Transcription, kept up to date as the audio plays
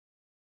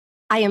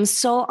I am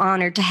so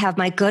honored to have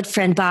my good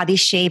friend Bobbi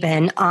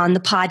Schaben on the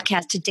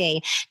podcast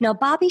today. Now,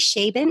 Bobbi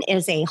Schaben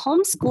is a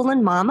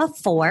homeschooling mom of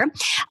four,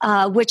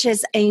 which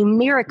is a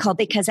miracle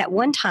because at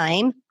one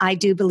time, I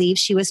do believe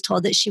she was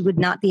told that she would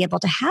not be able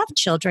to have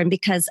children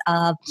because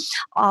of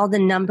all the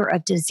number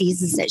of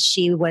diseases that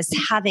she was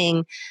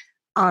having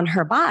on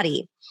her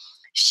body.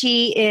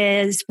 She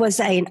was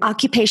an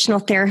occupational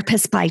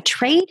therapist by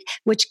trade,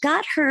 which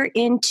got her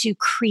into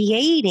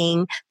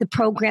creating the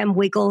program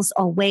Wiggles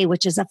Away,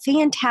 which is a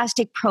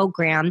fantastic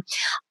program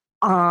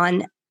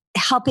on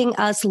helping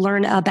us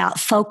learn about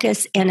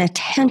focus and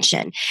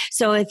attention.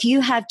 So if you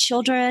have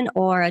children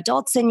or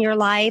adults in your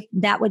life,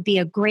 that would be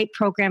a great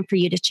program for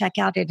you to check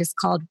out. It is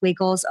called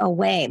Wiggles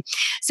Away.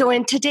 So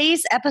in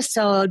today's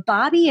episode,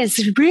 Bobbi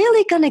is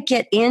really going to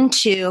get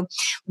into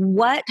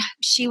what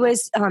she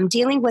was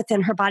dealing with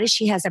in her body.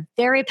 She has a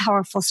very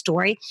powerful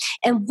story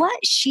and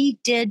what she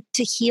did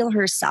to heal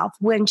herself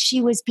when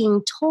she was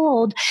being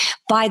told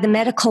by the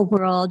medical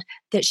world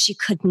that she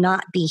could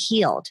not be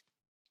healed.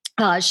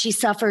 She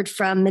suffered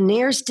from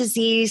Meniere's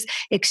disease,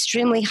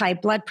 extremely high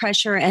blood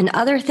pressure, and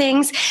other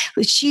things.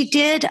 She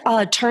did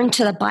turn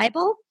to the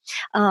Bible,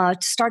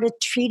 started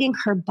treating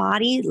her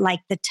body like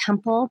the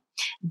temple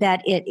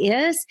that it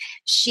is.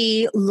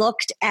 She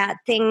looked at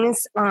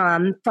things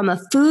from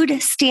a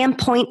food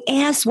standpoint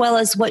as well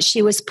as what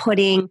she was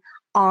putting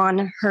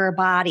on her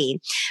body.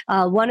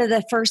 One of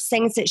the first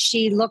things that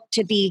she looked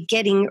to be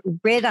getting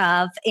rid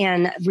of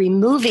and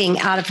removing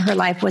out of her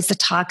life was the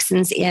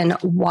toxins in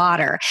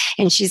water.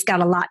 And she's got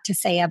a lot to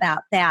say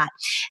about that.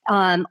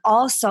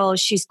 Also,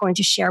 she's going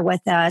to share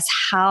with us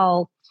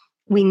how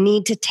we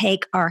need to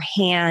take our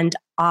hand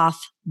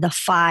off the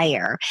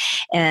fire.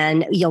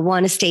 And you'll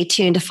want to stay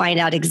tuned to find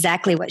out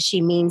exactly what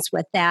she means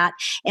with that.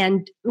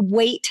 And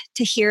wait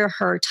to hear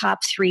her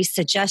top 3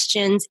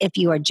 suggestions if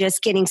you are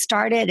just getting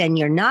started and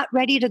you're not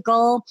ready to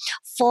go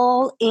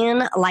full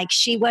in like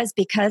she was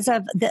because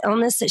of the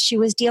illness that she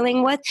was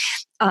dealing with.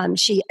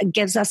 She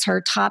gives us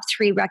her top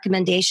 3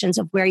 recommendations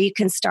of where you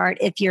can start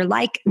if you're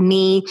like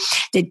me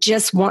that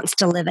just wants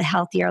to live a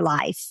healthier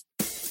life.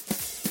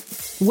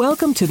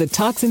 Welcome to the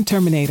Toxin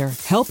Terminator,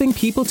 helping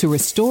people to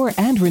restore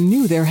and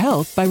renew their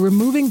health by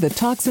removing the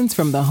toxins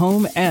from the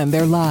home and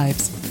their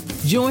lives.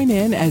 Join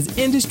in as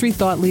industry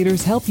thought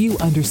leaders help you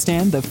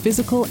understand the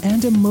physical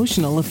and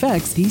emotional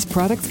effects these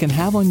products can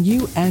have on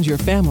you and your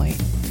family,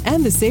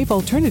 and the safe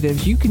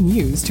alternatives you can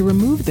use to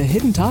remove the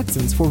hidden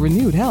toxins for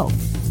renewed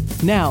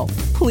health. Now,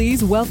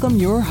 please welcome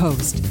your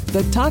host,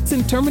 the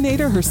Toxin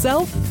Terminator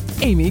herself,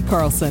 Amy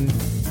Carlson.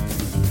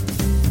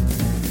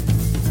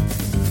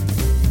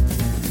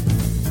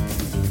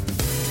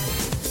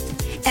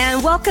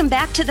 And welcome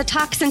back to the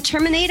Toxin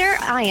Terminator.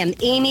 I am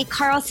Amy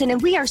Carlson,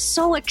 and we are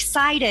so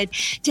excited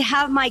to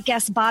have my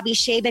guest Bobbi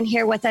Schaben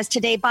here with us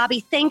today.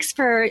 Bobbi, thanks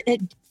for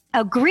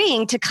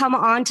agreeing to come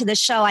on to the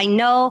show. I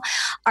know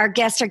our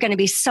guests are going to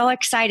be so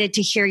excited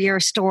to hear your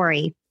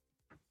story.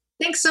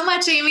 Thanks so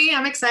much, Amy.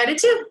 I'm excited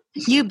too.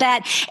 You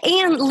bet.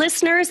 And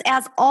listeners,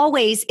 as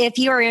always, if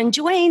you're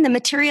enjoying the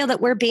material that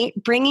we're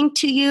bringing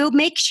to you,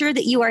 make sure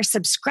that you are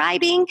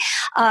subscribing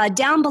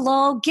down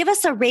below. Give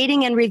us a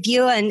rating and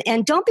review,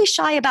 and don't be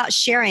shy about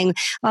sharing.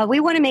 We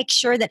want to make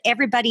sure that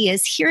everybody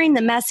is hearing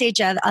the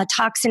message of a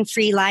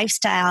toxin-free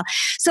lifestyle.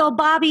 So,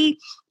 Bobbi,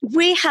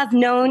 we have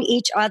known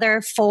each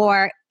other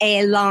for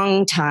a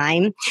long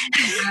time.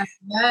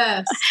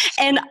 Yes.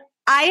 And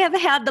I have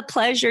had the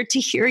pleasure to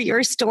hear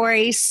your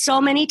story so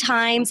many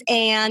times,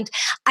 and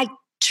I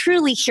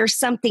truly hear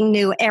something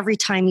new every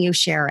time you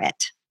share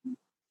it.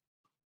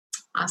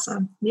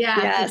 Awesome. Yeah.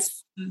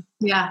 Yes.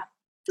 Yeah.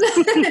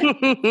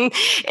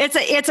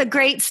 It's a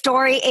great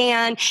story.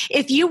 And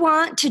if you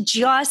want to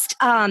just,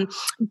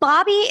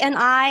 Bobbi and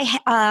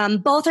I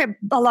both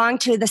belong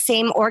to the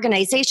same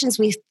organizations.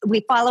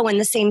 We follow in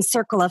the same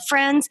circle of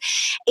friends.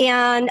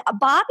 And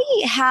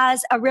Bobbi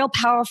has a real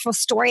powerful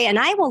story, and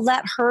I will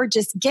let her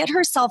just get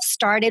herself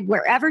started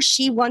wherever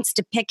she wants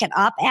to pick it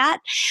up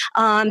at,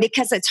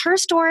 because it's her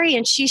story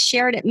and she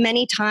shared it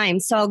many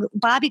times. So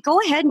Bobbi, go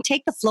ahead and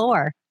take the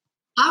floor.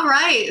 All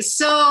right.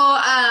 So,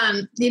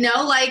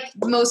 like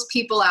most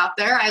people out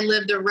there, I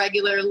lived a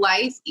regular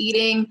life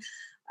eating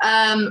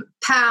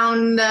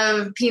pound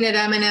of peanut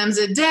M&Ms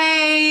a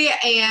day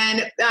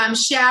and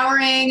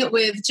showering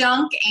with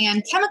junk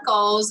and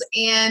chemicals.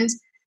 And,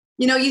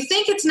 you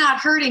think it's not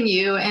hurting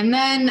you. And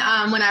then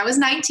when I was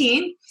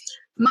 19,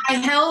 my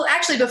health,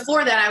 actually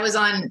before that I was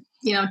on,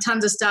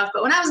 tons of stuff.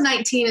 But when I was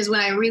 19 is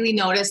when I really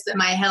noticed that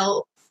my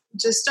health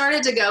just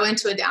started to go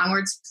into a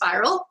downward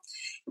spiral.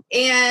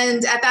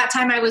 And at that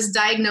time, I was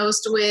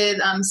diagnosed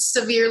with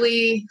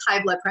severely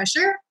high blood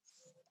pressure,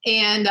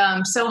 and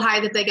so high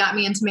that they got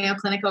me into Mayo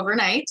Clinic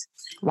overnight.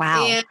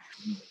 Wow.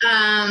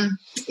 And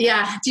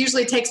it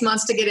usually takes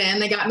months to get in.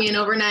 They got me in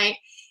overnight.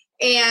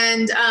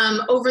 And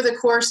over the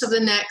course of the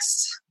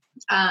next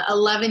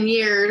 11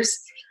 years,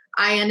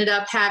 I ended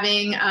up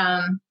having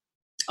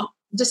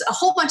just a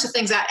whole bunch of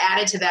things that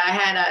added to that. I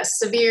had a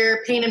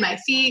severe pain in my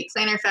feet,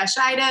 plantar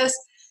fasciitis,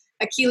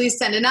 Achilles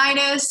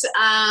tendonitis,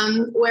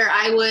 where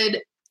I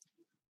would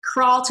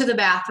crawl to the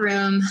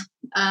bathroom,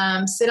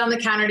 sit on the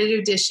counter to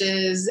do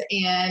dishes,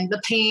 and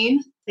the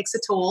pain takes a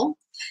toll.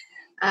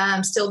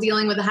 Still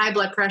dealing with the high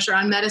blood pressure,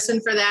 on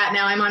medicine for that.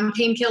 Now I'm on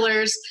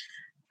painkillers.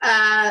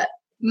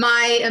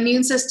 My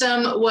immune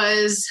system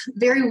was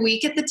very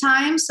weak at the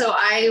time, so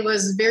I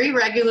was very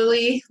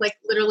regularly, like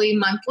literally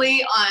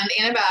monthly, on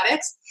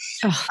antibiotics.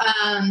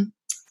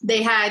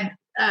 They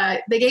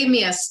gave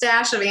me a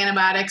stash of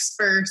antibiotics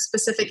for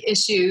specific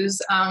issues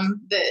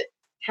that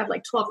have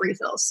like 12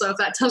 refills. So if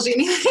that tells you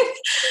anything.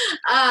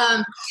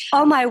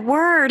 Oh my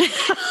word.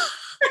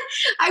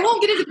 I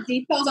won't get into the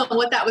details on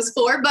what that was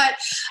for, but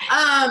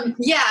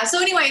yeah.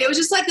 So anyway, it was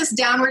just like this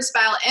downward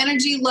spiral,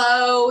 energy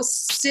low,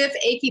 stiff,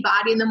 achy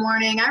body in the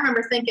morning. I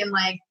remember thinking,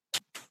 like,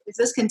 if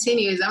this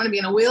continues, I'm going to be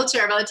in a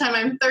wheelchair by the time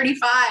I'm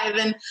 35.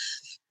 And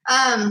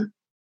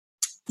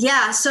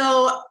yeah,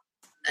 so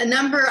a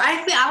number,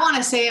 I want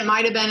to say it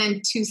might have been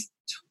in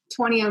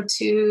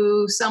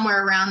 2002,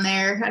 somewhere around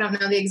there. I don't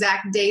know the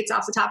exact dates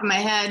off the top of my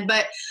head,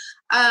 but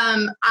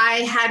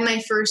I had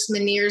my first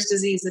Meniere's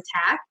disease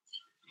attack.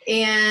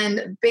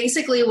 And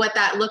basically what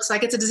that looks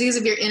like, it's a disease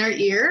of your inner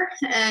ear,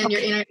 and your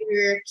inner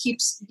ear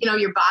keeps,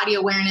 your body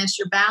awareness,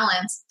 your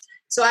balance.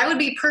 So I would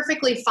be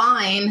perfectly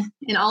fine.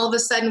 And all of a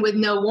sudden, with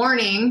no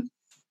warning,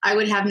 I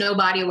would have no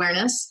body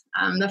awareness.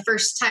 The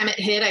first time it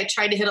hit, I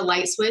tried to hit a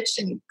light switch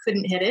and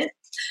couldn't hit it.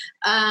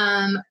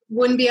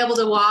 Wouldn't be able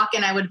to walk,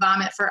 and I would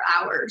vomit for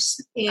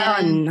hours. And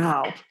oh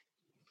no.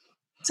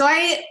 So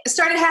I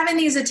started having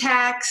these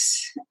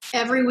attacks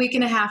every week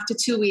and a half to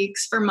 2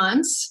 weeks for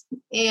months.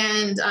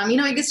 And,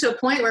 it gets to a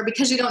point where,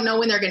 because you don't know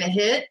when they're going to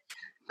hit,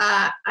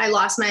 I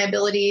lost my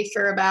ability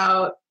for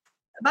about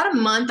a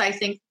month. I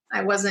think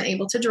I wasn't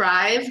able to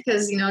drive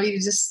because, you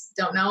just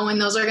don't know when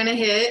those are going to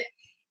hit.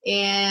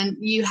 And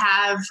you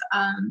have,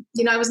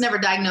 I was never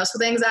diagnosed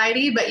with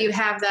anxiety, but you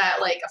have that,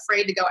 like,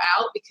 afraid to go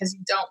out because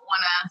you don't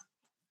want to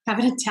have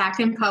an attack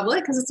in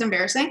public because it's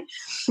embarrassing.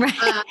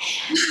 Right.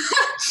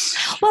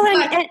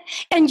 Well,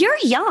 and you're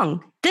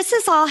young. This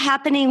is all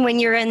happening when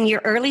you're in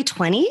your early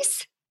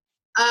 20s?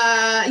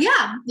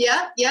 Yeah.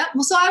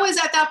 Well, so I was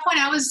at that point,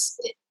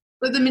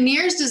 with the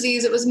Meniere's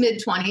disease, it was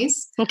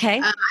mid-20s. Okay.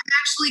 I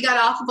actually got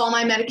off of all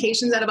my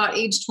medications at about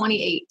age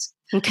 28.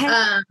 Okay.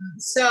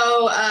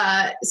 So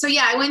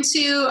yeah, I went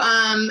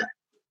to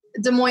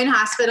Des Moines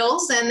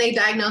hospitals, and they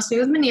diagnosed me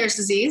with Meniere's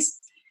disease.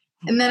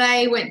 And then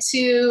I went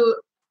to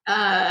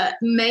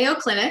Mayo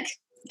Clinic,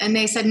 and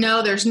they said,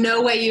 no, there's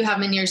no way you have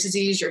Meniere's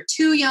disease. You're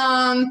too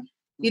young.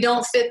 You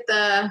don't fit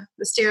the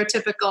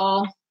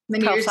stereotypical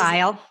Meniere's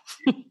profile.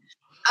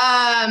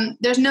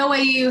 There's no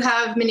way you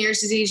have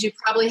Meniere's disease. You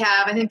probably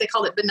have, I think they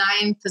called it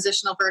benign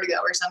positional vertigo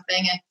or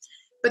something.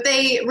 But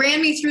they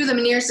ran me through the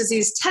Meniere's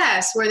disease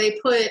test, where they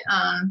put,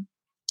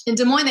 in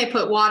Des Moines, they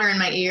put water in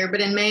my ear,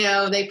 but in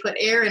Mayo, they put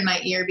air in my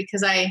ear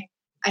because I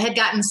had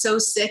gotten so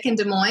sick in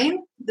Des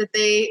Moines that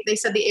they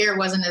said the air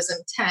wasn't as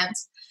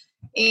intense.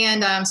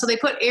 And so they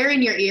put air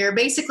in your ear,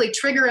 basically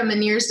trigger a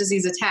Meniere's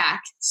disease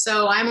attack.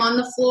 So I'm on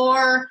the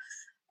floor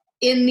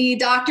in the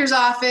doctor's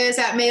office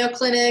at Mayo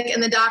Clinic,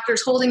 and the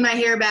doctor's holding my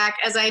hair back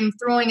as I'm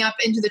throwing up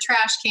into the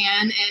trash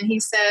can. And he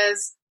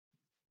says,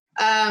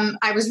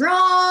 I was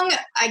wrong.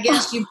 I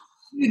guess you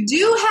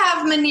do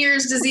have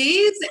Meniere's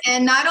disease.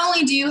 And not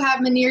only do you have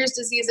Meniere's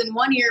disease in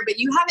one ear, but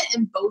you have it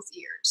in both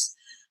ears,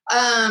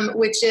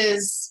 which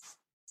is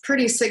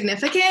pretty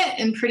significant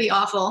and pretty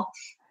awful.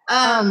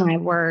 Oh my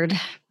word.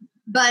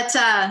 But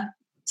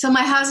so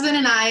my husband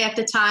and I at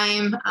the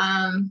time,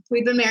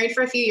 we'd been married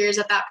for a few years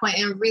at that point,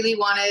 and we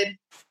wanted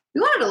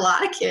a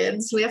lot of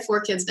kids. We have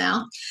 4 kids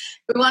now.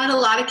 We wanted a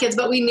lot of kids,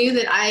 but we knew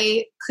that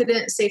I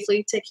couldn't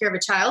safely take care of a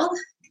child,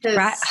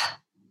 because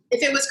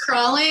if it was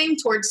crawling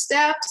towards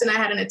steps and I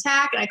had an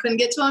attack and I couldn't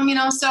get to him,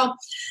 so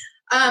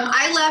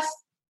I left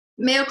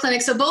Mayo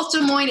Clinic. So both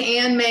Des Moines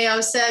and Mayo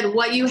said,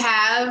 what you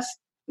have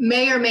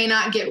may or may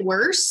not get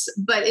worse,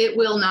 but it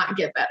will not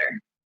get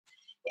better.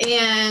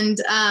 And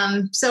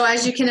so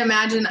as you can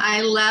imagine,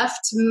 I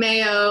left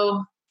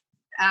Mayo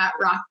at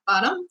rock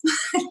bottom.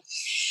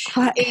 So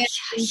I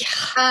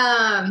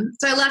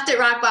left at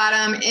rock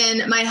bottom,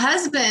 and my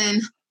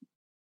husband,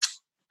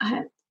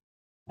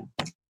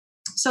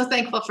 so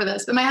thankful for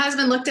this, but my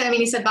husband looked at me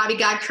and he said, Bobbi,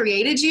 God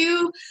created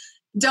you.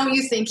 Don't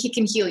you think he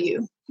can heal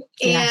you?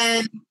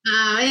 Yes. And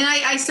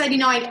I said,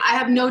 I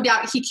have no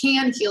doubt he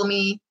can heal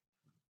me,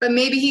 but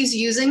maybe he's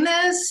using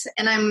this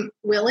and I'm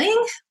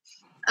willing.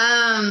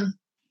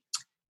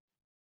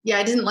 Yeah,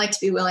 I didn't like to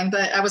be willing,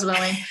 but I was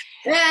willing.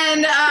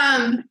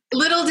 And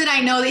little did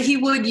I know that he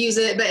would use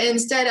it, but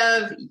instead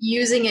of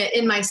using it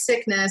in my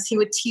sickness, he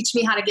would teach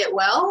me how to get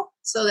well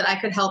so that I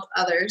could help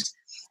others.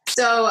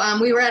 So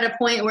we were at a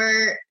point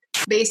where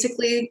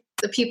basically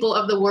the people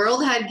of the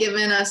world had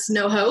given us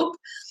no hope.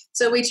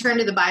 So we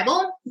turned to the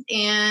Bible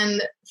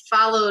and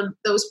followed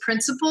those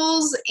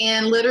principles.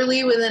 And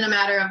literally within a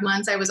matter of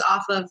months, I was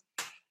off of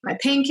my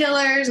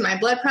painkillers, my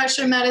blood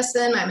pressure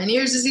medicine, my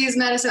Meniere's disease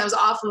medicine. I was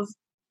off of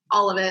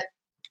all of it.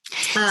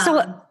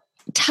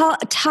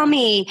 Tell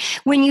me,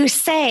 when you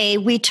say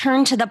we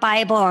turned to the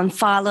Bible and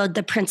followed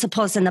the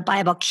principles in the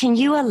Bible, can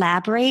you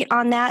elaborate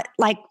on that?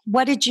 Like,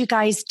 what did you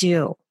guys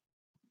do?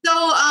 So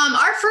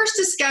our first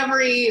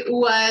discovery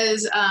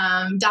was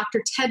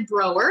Dr. Ted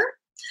Brower,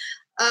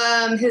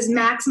 his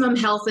Maximum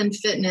Health and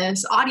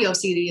Fitness audio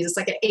CDs. It's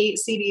like an 8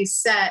 CD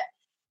set.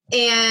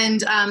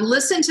 And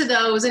listen to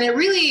those. And it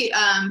really,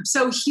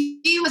 so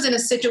he was in a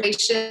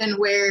situation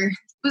where he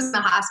was in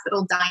the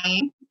hospital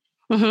dying.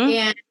 Mm-hmm.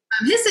 And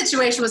his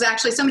situation was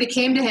actually somebody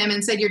came to him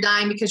and said, "You're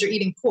dying because you're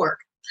eating pork."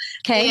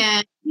 Okay.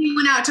 And he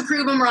went out to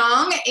prove him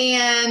wrong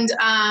and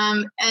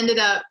ended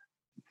up,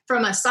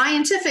 from a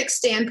scientific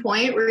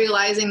standpoint,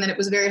 realizing that it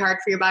was very hard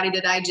for your body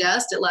to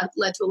digest. It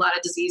led to a lot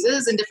of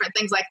diseases and different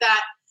things like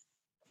that.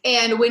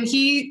 And when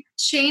he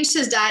changed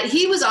his diet,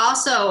 he was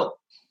also,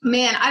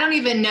 man, I don't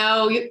even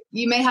know.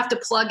 You may have to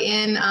plug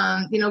in,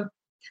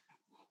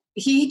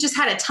 he just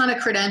had a ton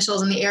of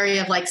credentials in the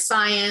area of like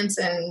science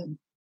and,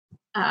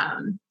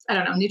 I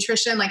don't know,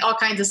 nutrition, like all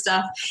kinds of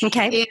stuff.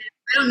 Okay. And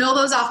I don't know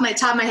those off my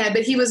top of my head,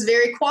 but he was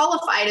very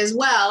qualified as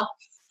well.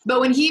 But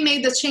when he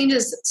made the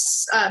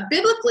changes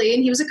biblically,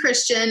 and he was a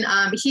Christian,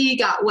 he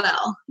got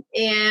well.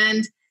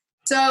 And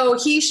so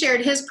he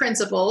shared his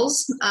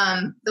principles.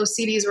 Those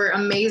CDs were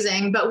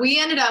amazing. But we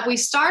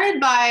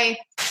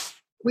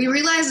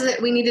realized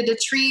that we needed to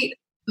treat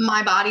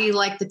my body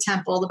like the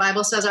temple. The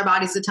Bible says our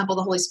body is the temple of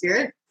the Holy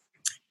Spirit.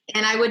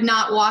 And I would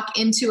not walk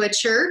into a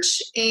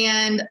church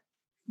and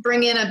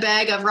bring in a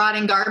bag of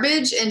rotting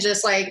garbage and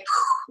just like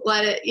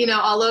let it,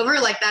 all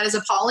over. Like, that is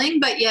appalling.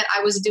 But yet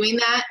I was doing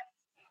that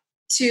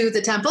to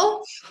the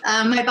temple,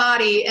 my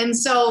body. And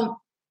so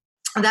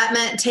that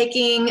meant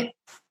taking,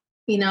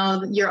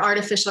 your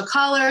artificial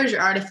colors,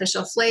 your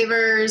artificial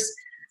flavors,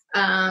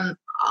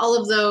 all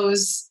of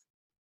those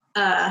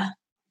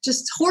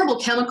just horrible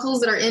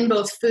chemicals that are in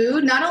both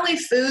food. Not only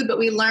food, but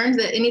we learned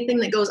that anything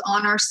that goes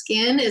on our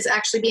skin is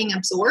actually being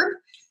absorbed.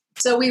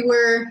 So we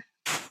were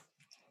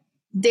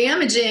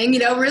damaging,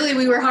 really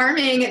we were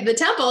harming the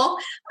temple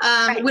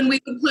when we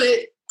could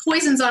put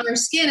poisons on our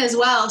skin as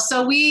well.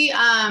 So we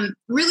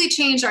really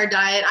changed our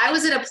diet. I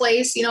was at a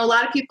place, a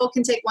lot of people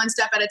can take one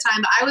step at a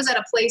time, but I was at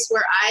a place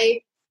where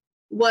I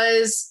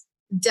was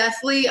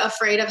deathly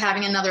afraid of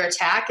having another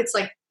attack. It's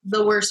like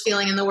the worst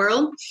feeling in the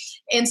world.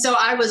 And so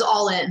I was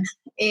all in.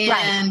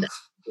 And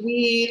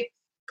we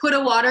put a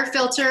water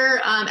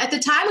filter. At the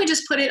time, we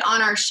just put it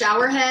on our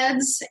shower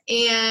heads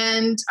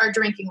and our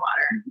drinking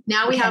water.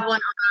 Now we have one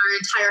on our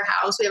entire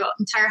house. We have an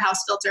entire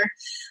house filter.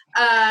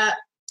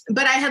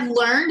 But I had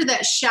learned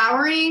that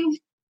showering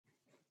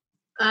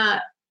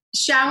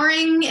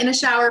in a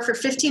shower for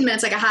 15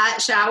 minutes, like a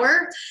hot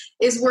shower,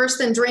 is worse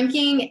than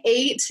drinking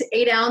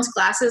 8-ounce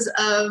glasses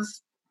of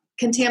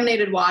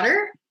contaminated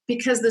water,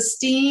 because the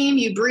steam,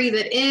 you breathe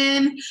it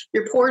in,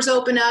 your pores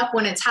open up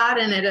when it's hot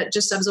and it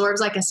just absorbs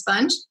like a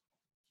sponge.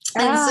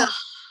 And so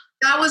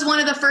that was one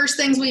of the first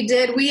things we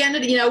did. We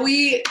ended,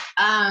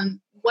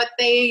 what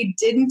they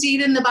didn't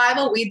eat in the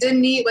Bible, we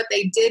didn't eat. What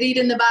they did eat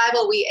in the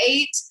Bible, we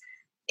ate.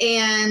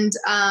 And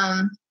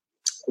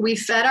we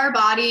fed our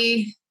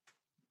body.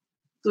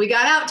 We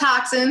got out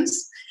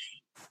toxins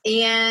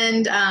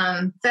and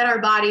fed our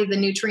body the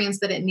nutrients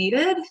that it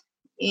needed.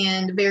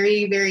 And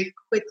very, very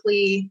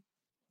quickly,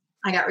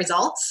 I got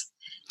results.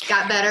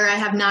 Got better. I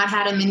have not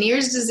had a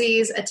Meniere's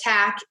disease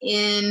attack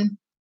in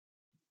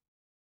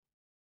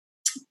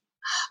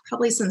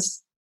probably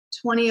since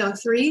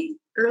 2003,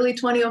 early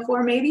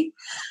 2004, maybe.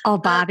 Oh,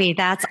 Bobbi,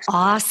 that's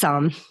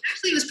awesome.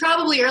 Actually, it was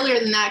probably earlier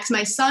than that, because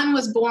my son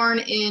was born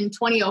in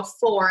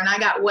 2004 and I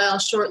got well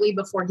shortly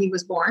before he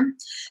was born.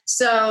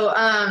 So,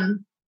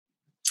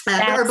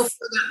 or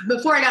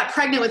before I got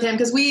pregnant with him,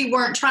 because we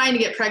weren't trying to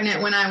get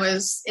pregnant when I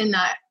was in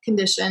that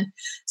condition.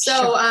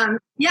 So, I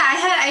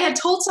had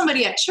told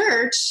somebody at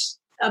church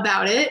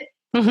about it.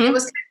 Mm-hmm. It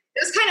was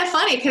kind of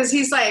funny, because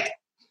he's like,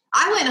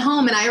 I went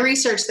home and I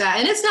researched that,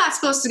 and it's not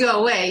supposed to go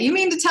away. You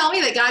mean to tell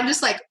me that God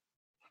just like,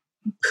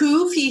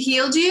 poof, he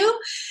healed you?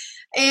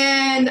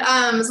 And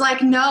I was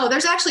like, no,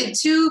 there's actually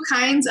 2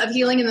 kinds of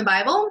healing in the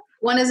Bible.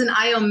 One is an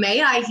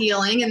iomai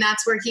healing, and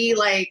that's where he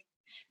like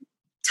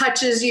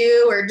touches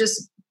you or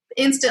just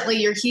instantly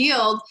you're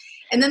healed.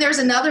 And then there's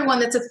another one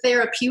that's a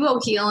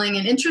therapeuo healing.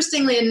 And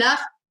interestingly enough,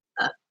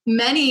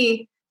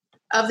 many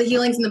of the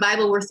healings in the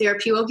Bible were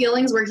therapeuo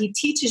healings, where he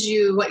teaches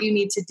you what you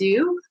need to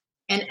do.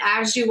 And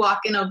as you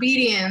walk in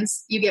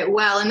obedience, you get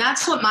well. And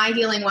that's what my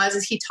healing was,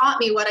 is he taught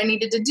me what I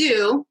needed to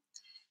do.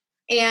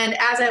 And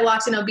as I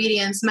walked in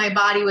obedience, my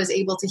body was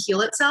able to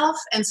heal itself.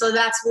 And so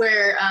that's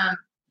where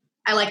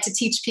I like to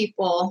teach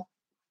people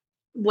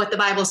what the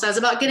Bible says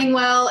about getting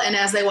well. And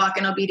as they walk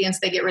in obedience,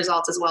 they get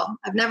results as well.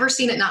 I've never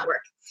seen it not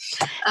work.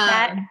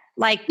 That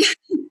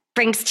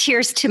brings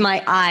tears to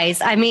my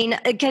eyes. I mean,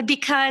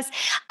 because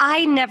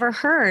I never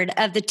heard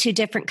of the 2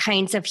 different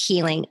kinds of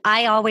healing.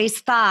 I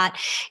always thought,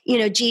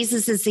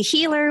 Jesus is the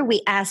healer.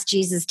 We ask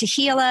Jesus to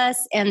heal us,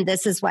 and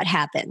this is what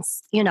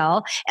happens,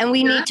 and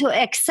we need to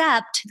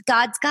accept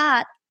God's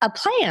got a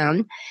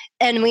plan,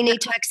 and we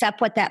need to accept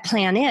what that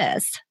plan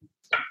is.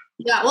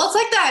 Yeah. Well, it's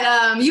like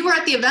that. You were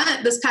at the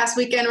event this past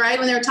weekend, right?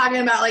 When they were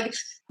talking about like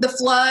the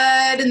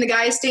flood and the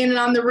guy standing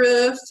on the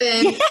roof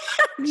and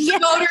the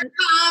boater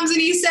comes and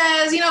he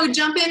says,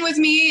 jump in with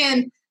me.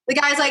 And the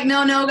guy's like,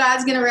 no,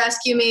 God's going to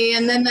rescue me.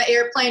 And then the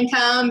airplane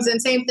comes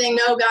and same thing.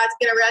 No, God's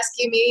going to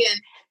rescue me.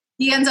 And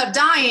he ends up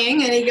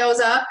dying and he goes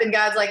up and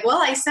God's like,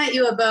 well, I sent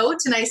you a boat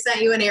and I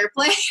sent you an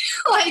airplane.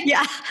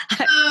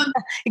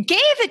 Gave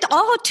it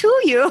all to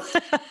you.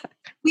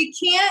 We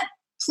can't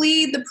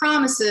plead the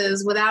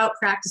promises without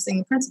practicing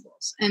the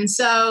principles. And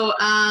so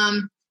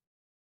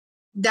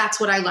that's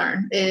what I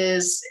learned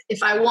is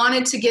if I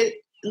wanted to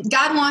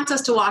God wants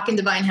us to walk in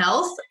divine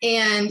health.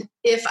 And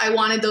if I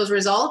wanted those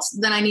results,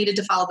 then I needed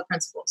to follow the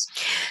principles.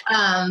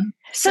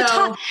 So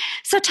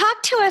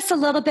talk to us a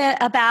little bit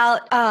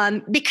about,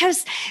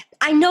 because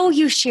I know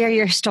you share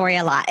your story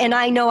a lot and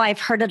I know I've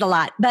heard it a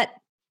lot, but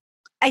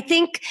I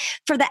think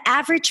for the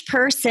average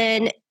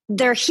person,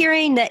 they're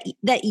hearing that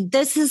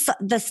this is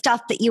the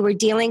stuff that you were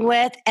dealing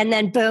with and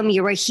then boom,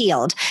 you were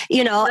healed,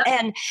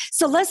 And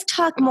so let's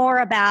talk more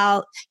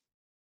about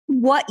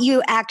what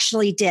you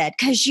actually did.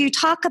 Because you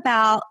talk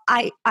about,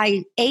 I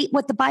ate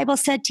what the Bible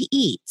said to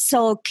eat.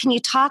 So can you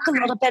talk a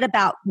little bit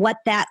about what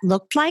that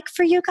looked like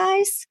for you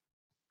guys?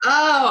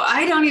 Oh,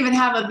 I don't even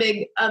have a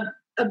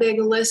big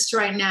list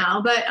right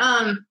now, but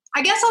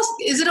I guess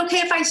is it okay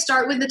if I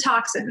start with the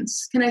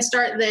toxins? Can I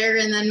start there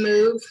and then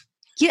move?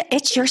 Yeah,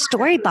 it's your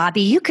story,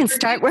 Bobbi. You can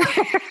start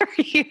wherever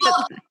you.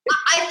 Well,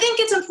 I think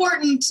it's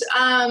important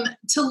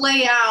to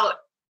lay out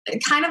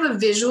kind of a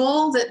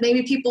visual that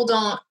maybe people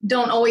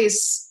don't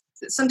always.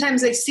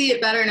 Sometimes they see it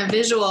better in a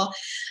visual.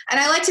 And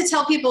I like to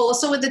tell people,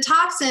 so with the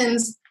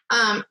toxins,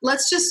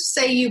 let's just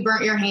say you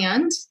burnt your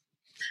hand.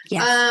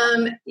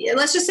 Yes.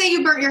 Let's just say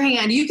you burnt your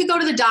hand. You could go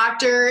to the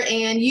doctor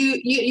and you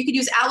could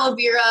use aloe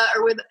vera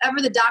or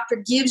whatever the doctor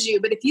gives you.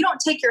 But if you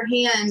don't take your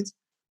hand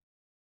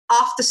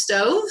off the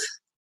stove,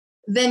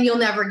 then you'll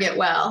never get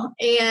well.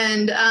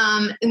 And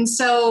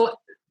so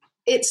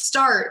it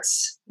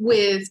starts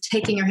with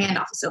taking your hand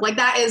off the stove. Like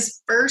that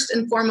is first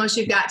and foremost,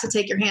 you've got to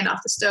take your hand off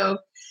the stove.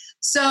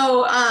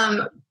 So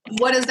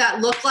what does that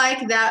look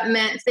like? That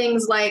meant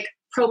things like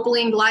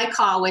propylene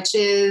glycol, which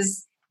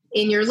is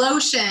in your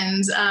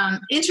lotions.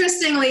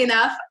 Interestingly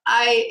enough,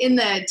 in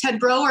the Ted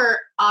Broer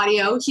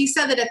audio, he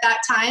said that at that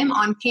time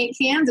on paint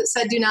cans, it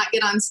said do not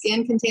get on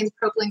skin contains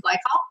propylene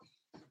glycol.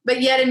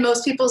 But yet in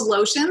most people's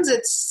lotions,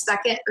 it's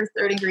second or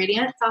third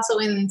ingredient. It's also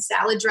in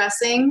salad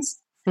dressings.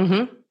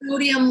 Mm-hmm.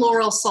 Sodium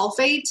lauryl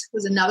sulfate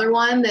was another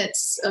one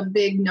that's a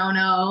big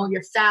no-no.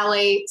 Your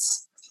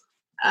phthalates.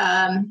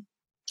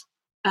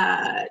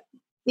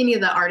 Any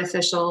of the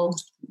artificial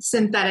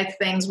synthetic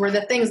things were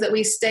the things that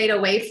we stayed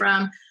away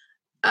from.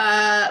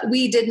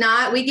 We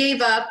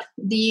gave up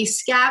the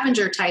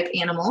scavenger type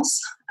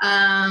animals.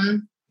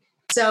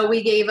 So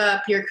we gave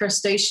up your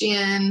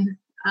crustacean,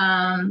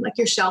 like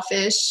your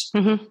shellfish,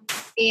 mm-hmm.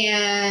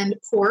 and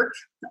pork.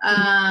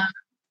 And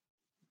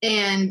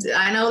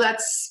I know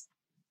that's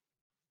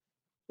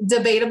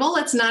debatable.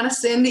 It's not a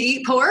sin to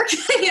eat pork.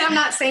 I'm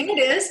not saying it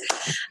is.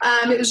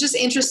 It was just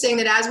interesting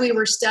that as we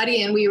were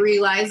studying, we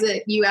realized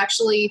that you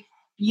actually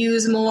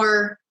use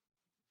more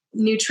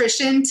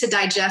nutrition to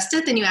digest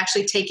it than you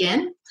actually take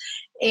in.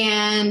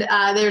 And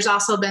there's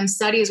also been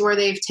studies where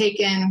they've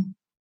taken,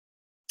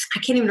 I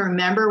can't even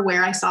remember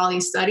where I saw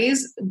these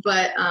studies,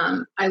 but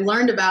I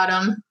learned about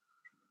them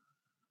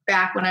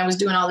back when I was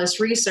doing all this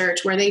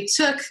research, where they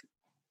took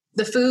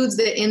the foods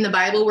that in the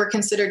Bible were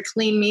considered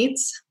clean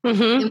meats,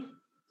 mm-hmm.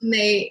 and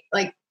they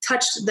like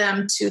touched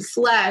them to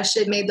flesh.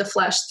 It made the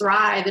flesh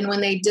thrive. And when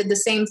they did the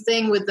same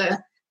thing with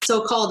the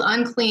so-called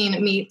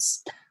unclean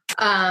meats,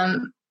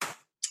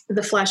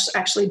 the flesh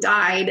actually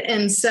died.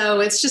 And so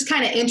it's just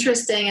kind of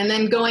interesting. And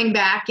then going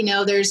back,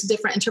 there's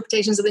different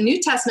interpretations of the New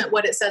Testament,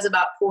 what it says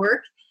about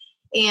pork,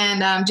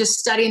 and just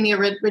studying the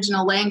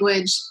original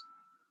language.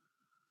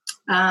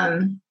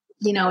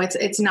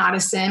 It's not a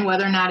sin,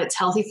 whether or not it's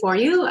healthy for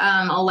you.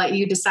 I'll let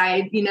you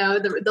decide,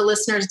 the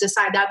listeners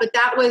decide that. But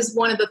that was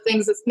one of the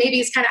things that maybe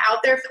is kind of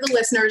out there for the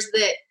listeners,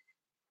 that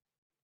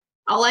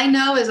all I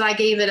know is I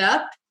gave it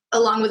up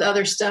along with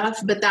other stuff.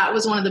 But that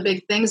was one of the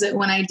big things that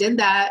when I did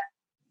that,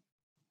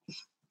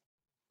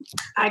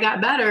 I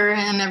got better,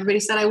 and everybody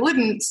said I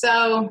wouldn't.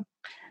 So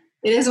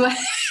it is what.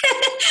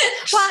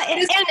 Well,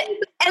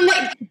 and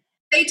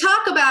they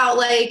talk about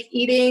like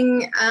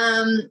eating,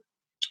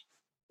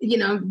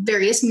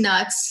 various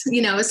nuts,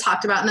 is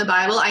talked about in the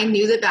Bible. I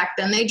knew that back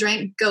then they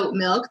drank goat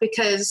milk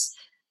because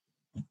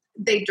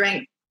they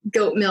drank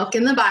goat milk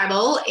in the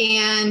Bible,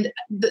 and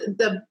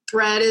the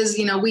bread is,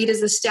 wheat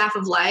is the staff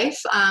of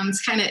life.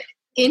 It's kind of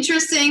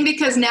interesting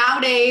because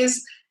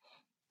nowadays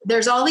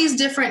there's all these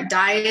different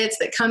diets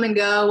that come and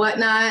go,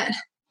 whatnot,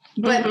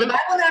 but mm-hmm. the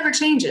Bible never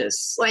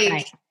changes. Like,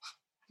 right.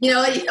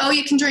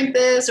 You can drink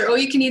this, or,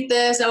 you can eat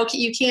this. Oh,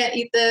 you can't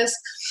eat this.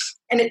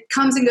 And it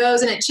comes and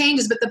goes and it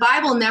changes, but the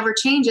Bible never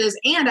changes.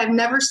 And I've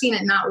never seen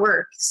it not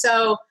work.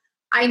 So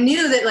I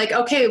knew that like,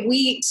 okay,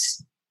 wheat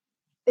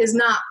is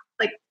not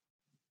like,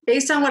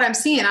 based on what I'm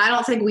seeing, I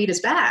don't think wheat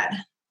is bad.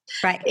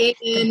 Right.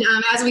 And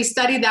as we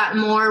studied that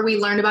more, we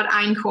learned about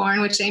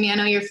einkorn, which Amy, I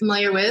know you're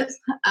familiar with,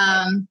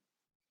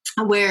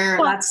 where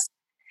that's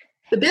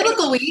the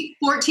biblical wheat,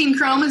 14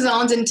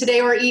 chromosomes, and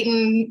today we're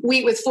eating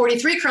wheat with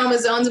 43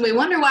 chromosomes, and we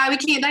wonder why we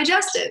can't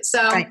digest it.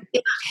 So right.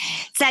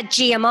 It's that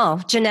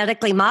GMO,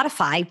 genetically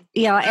modified.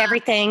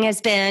 Everything has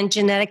been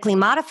genetically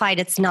modified.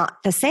 It's not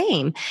the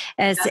same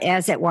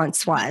as it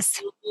once was.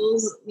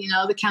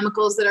 The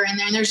chemicals that are in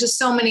there, and there's just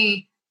so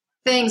many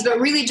things, but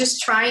really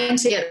just trying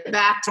to get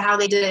back to how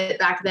they did it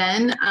back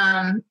then.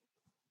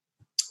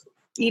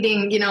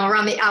 Eating,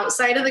 around the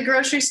outside of the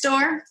grocery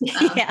store.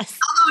 Yes.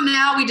 Although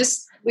now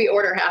we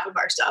order half of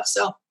our stuff.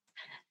 So,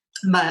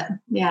 but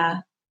yeah.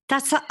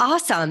 That's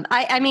awesome.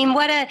 I mean,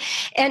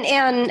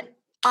 and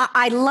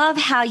I love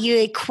how you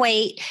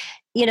equate,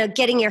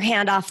 getting your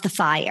hand off the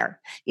fire,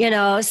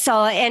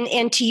 so,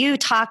 and to you,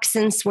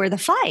 toxins were the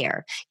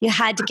fire. You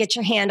had to get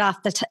your hand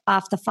off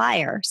the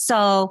fire.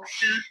 So,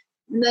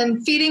 and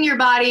then feeding your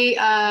body,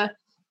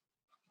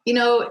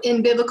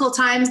 in biblical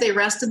times, they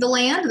rested the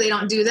land. They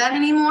don't do that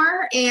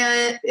anymore.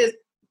 And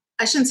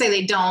I shouldn't say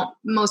they don't.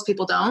 Most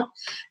people don't.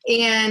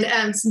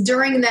 And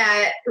during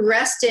that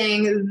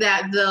resting,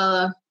 that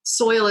the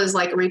soil is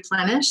like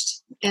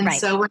replenished. And right.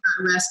 So we're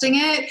not resting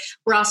it.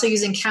 We're also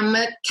using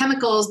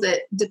chemicals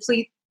that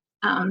deplete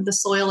the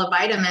soil of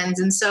vitamins.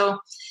 And so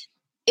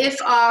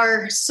if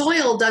our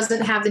soil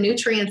doesn't have the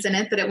nutrients in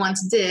it that it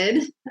once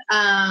did,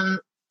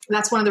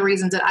 that's one of the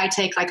reasons that I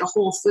take like a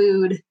whole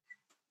food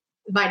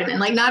vitamin,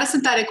 like not a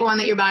synthetic one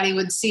that your body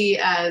would see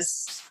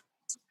as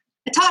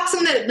a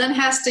toxin that then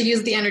has to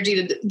use the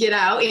energy to get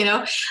out,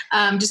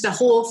 just a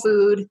whole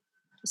food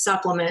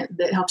supplement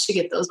that helps you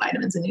get those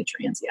vitamins and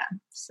nutrients. Yeah.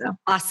 So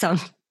awesome.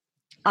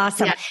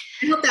 Yeah,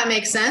 I hope that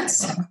makes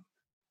sense.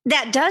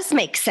 That does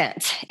make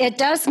sense. It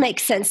does make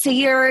sense. So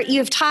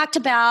you've talked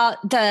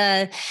about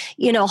the,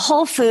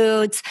 whole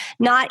foods,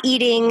 not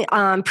eating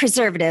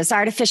preservatives,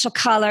 artificial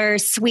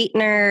colors,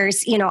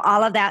 sweeteners,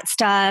 all of that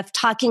stuff.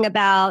 Talking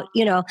about,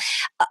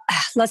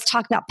 let's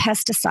talk about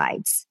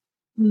pesticides.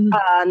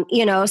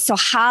 Mm-hmm. So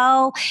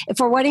if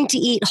we're wanting to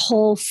eat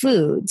whole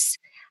foods,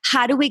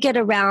 how do we get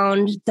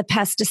around the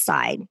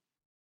pesticide?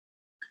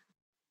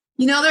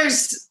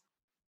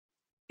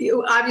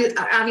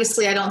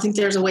 Obviously, I don't think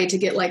there's a way to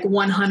get like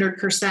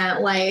 100%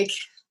 like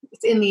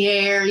it's in the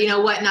air,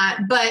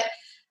 whatnot. But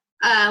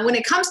when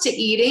it comes to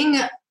eating,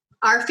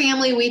 our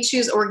family, we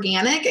choose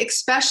organic,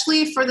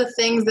 especially for the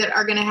things that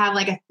are going to have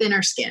like a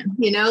thinner skin,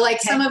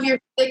 some of your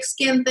thick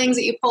skin things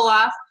that you pull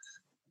off.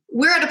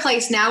 We're at a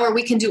place now where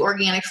we can do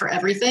organic for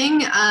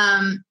everything,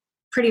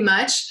 pretty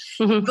much.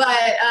 Mm-hmm.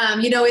 But,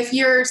 if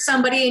you're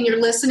somebody and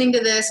you're listening to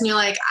this and you're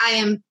like, I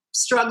am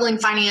struggling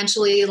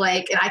financially, and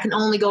I can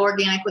only go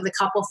organic with a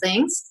couple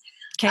things.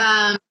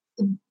 Okay.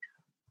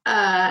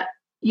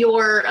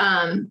 Your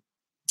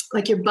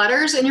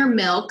butters and your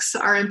milks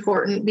are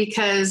important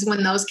because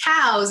when those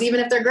cows, even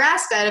if they're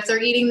grass fed, if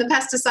they're eating the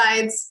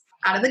pesticides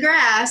out of the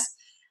grass,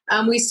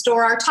 we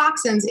store our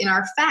toxins in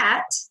our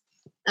fat.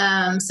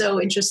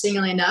 So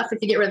interestingly enough,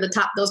 if you get rid of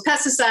those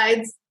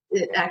pesticides,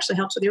 it actually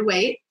helps with your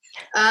weight.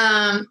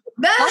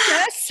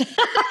 Bonus.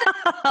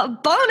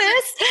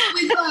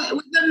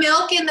 With the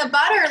milk and the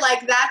butter,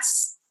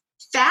 that's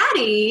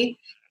fatty.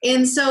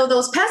 And so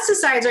those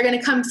pesticides are going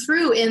to come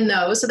through in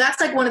those. So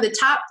that's one of the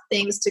top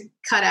things to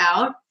cut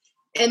out.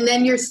 And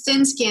then your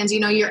thin skins,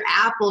 your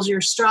apples,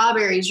 your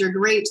strawberries, your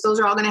grapes, those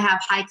are all going to have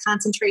high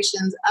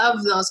concentrations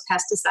of those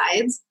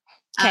pesticides.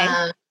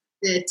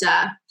 Okay.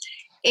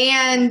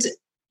 And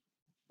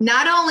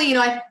not only,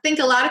 I think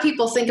a lot of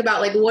people think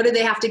about what do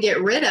they have to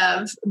get rid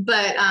of,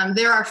 but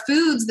there are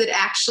foods that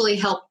actually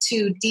help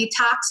to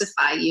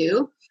detoxify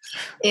you.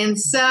 And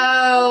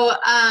so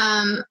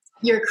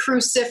your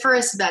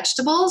cruciferous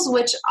vegetables,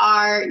 which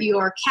are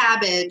your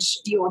cabbage,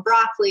 your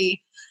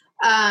broccoli,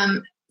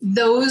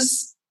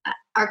 those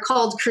are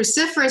called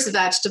cruciferous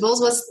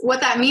vegetables.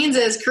 What that means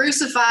is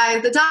crucify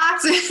the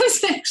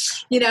toxins,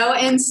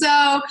 and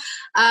so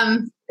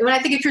when I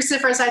think of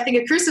cruciferous, I think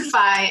of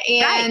crucify.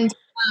 And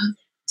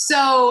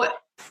so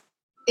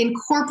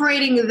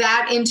incorporating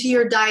that into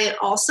your diet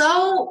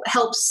also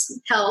helps.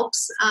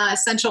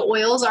 Essential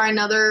oils are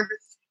another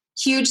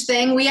huge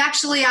thing.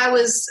 I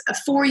was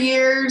 4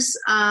 years,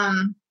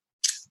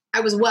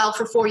 I was well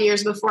for 4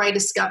 years before I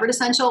discovered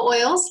essential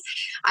oils.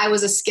 I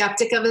was a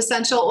skeptic of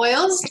essential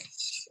oils,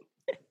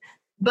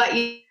 but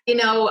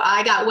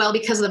I got well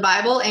because of the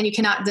Bible, and you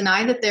cannot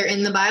deny that they're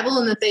in the Bible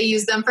and that they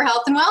use them for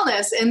health and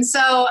wellness. And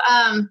so,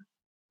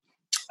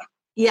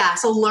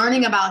 so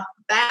learning about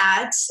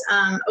that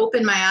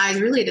opened my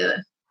eyes really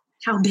to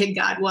how big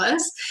God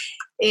was.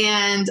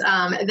 And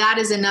that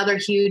is another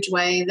huge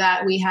way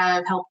that we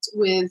have helped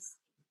with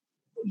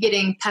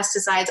getting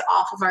pesticides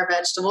off of our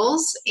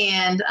vegetables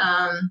and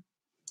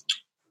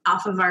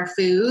off of our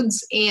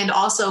foods, and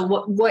also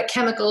what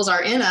chemicals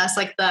are in us,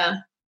 like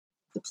the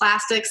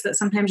plastics that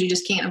sometimes you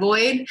just can't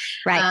avoid.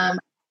 Right.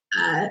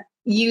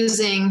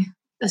 Using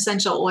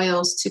essential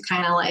oils to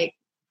kind of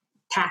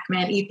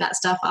Pac-Man, eat that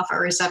stuff off our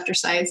receptor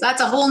sites.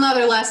 That's a whole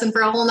nother lesson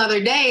for a whole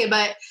nother day.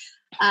 But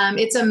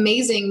it's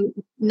amazing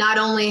not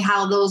only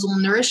how those will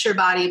nourish your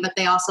body, but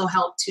they also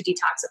help to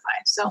detoxify.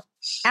 So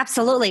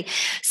absolutely.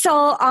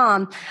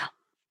 So,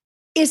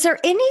 is there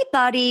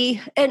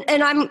anybody, and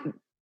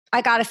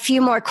I got a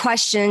few more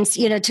questions,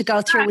 to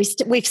go through.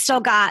 We've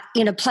still got,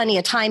 plenty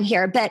of time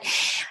here, but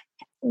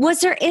was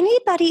there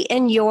anybody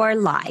in your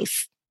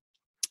life,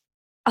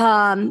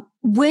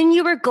 when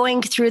you were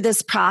going through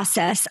this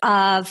process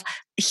of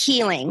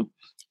healing,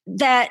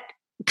 that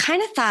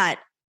kind of thought,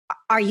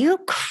 are you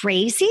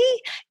crazy?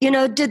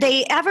 Did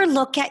they ever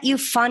look at you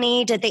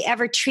funny? Did they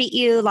ever treat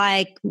you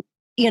like,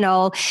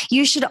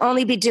 you should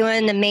only be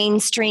doing the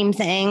mainstream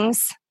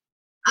things?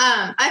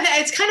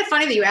 It's kind of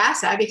funny that you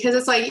asked that, because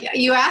it's like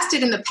you asked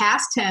it in the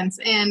past tense,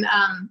 and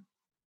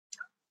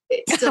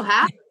it still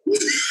happens.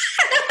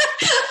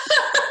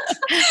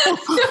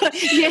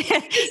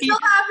 It still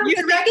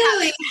happens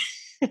regularly.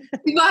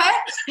 What?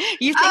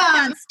 You think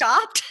that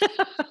stopped?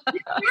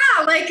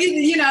 Yeah, like,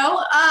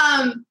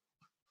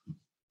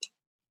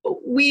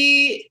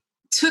 we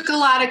took a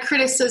lot of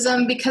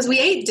criticism because we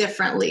ate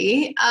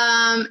differently.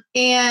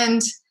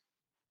 And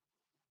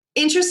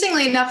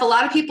interestingly enough, a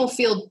lot of people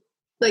feel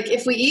like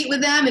if we eat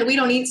with them and we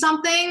don't eat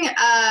something,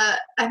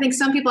 I think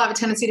some people have a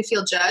tendency to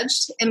feel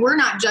judged, and we're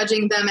not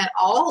judging them at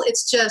all.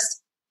 It's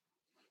just,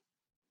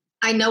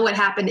 I know what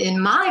happened in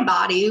my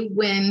body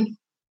when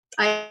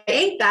I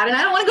ate that, and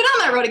I don't want to go down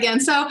that road again.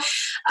 So,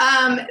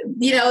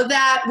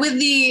 that with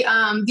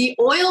the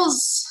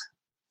oils,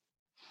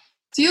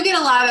 so you'll get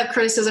a lot of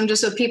criticism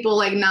just of people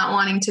like not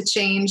wanting to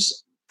change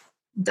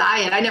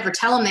diet. I never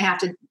tell them they have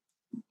to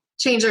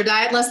change their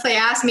diet unless they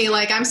ask me,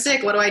 like, I'm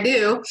sick, what do I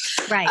do?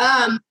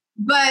 Right.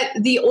 But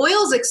the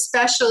oils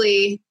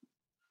especially,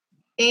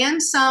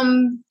 and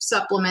some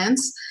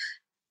supplements,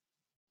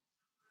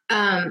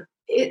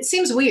 it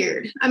seems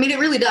weird. I mean, it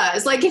really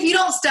does. Like, if you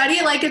don't study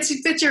it, like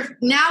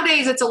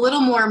nowadays it's a little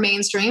more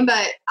mainstream,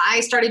 but I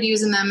started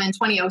using them in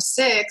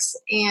 2006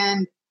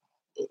 and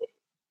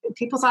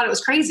people thought it was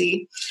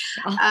crazy.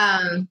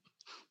 I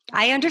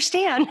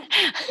understand.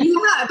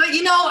 Yeah, but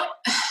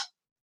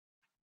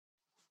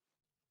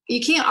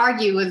you can't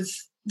argue with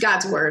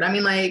God's word. I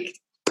mean, like,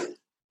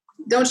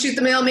 don't shoot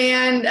the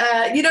mailman.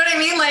 You know what I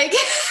mean? Like,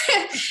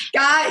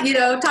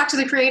 God, talk to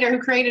the creator who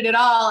created it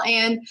all.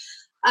 And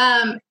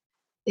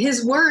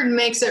his word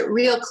makes it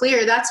real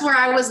clear. That's where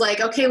I was like,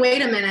 okay,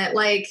 wait a minute.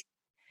 Like,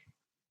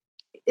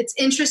 it's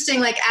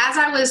interesting. Like, as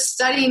I was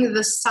studying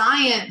the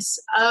science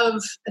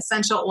of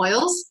essential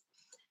oils,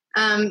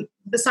 the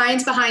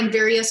science behind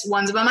various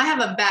ones of them, I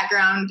have a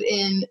background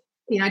in,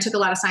 I took a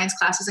lot of science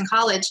classes in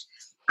college.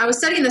 I was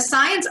studying the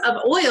science of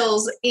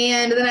oils,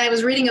 and then I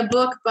was reading a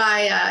book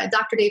by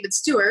Dr. David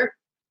Stewart.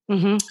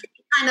 Mm-hmm.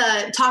 He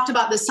kind of talked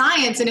about the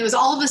science, and it was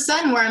all of a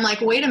sudden where I'm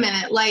like, wait a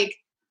minute, like,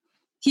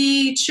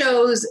 he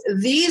chose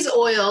these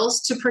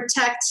oils to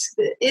protect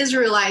the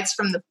Israelites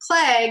from the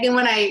plague. And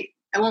when I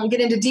won't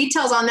get into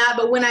details on that,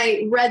 but when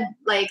I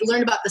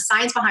learned about the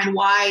science behind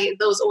why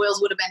those oils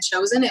would have been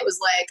chosen, it was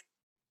like,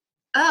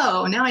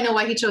 oh, now I know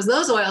why he chose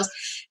those oils.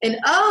 And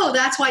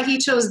that's why he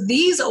chose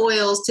these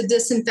oils to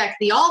disinfect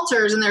the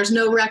altars. And there's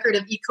no record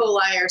of E.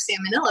 coli or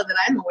salmonella that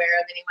I'm aware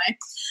of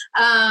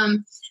anyway.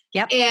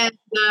 Yep. And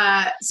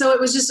so it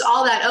was just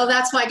all that,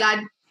 that's why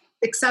God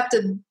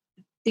accepted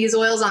these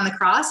oils on the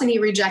cross and he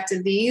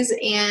rejected these.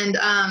 And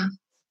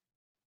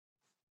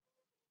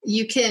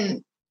you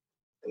can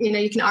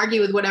argue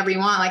with whatever you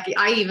want. Like,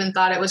 I even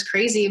thought it was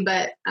crazy,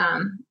 but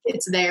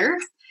it's there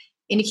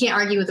and you can't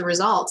argue with the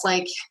results.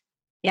 Like,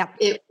 yeah,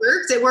 it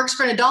works. It works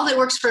for an adult. It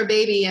works for a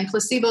baby, and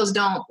placebos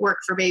don't work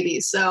for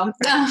babies. So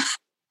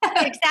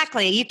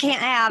exactly. You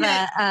can't have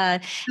a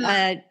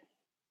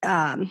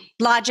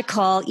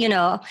logical,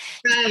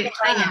 right.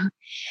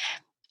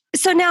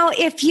 So now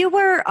if you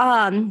were,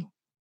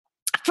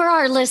 for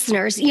our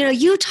listeners,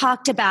 you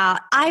talked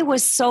about, I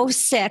was so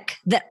sick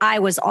that I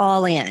was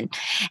all in.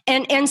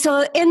 And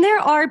there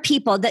are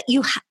people that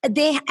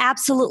they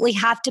absolutely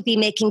have to be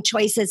making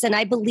choices. And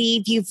I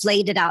believe you've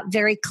laid it out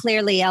very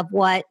clearly of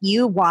what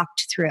you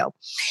walked through.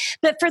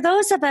 But for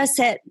those of us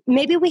that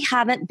maybe we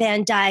haven't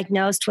been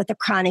diagnosed with a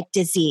chronic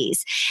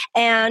disease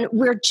and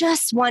we're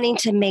just wanting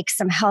to make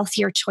some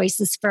healthier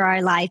choices for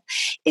our life,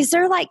 is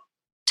there like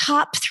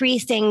top 3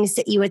 things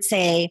that you would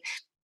say,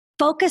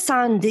 focus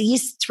on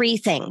these 3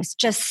 things,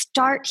 just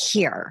start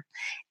here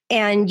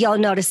and you'll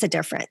notice a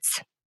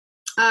difference?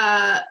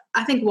 I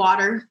think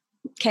water.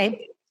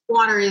 Okay.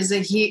 Water is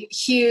a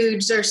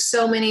huge, there's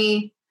so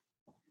many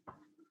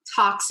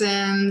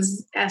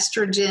toxins,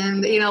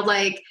 estrogen,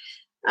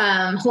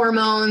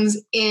 hormones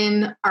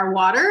in our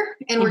water,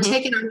 and we're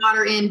taking our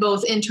water in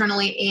both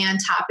internally and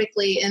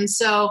topically. And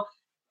so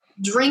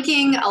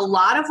drinking a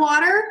lot of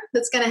water,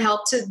 that's going to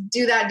help to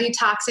do that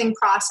detoxing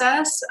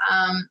process,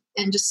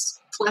 and just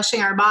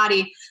flushing our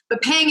body,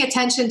 but paying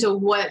attention to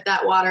what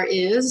that water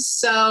is.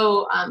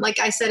 So, like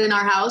I said, in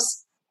our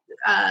house,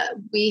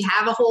 we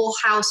have a whole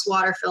house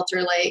water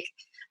filter,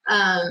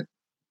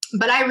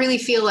 but I really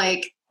feel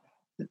like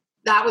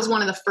that was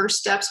one of the first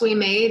steps we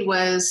made,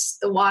 was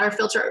the water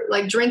filter,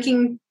 like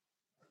drinking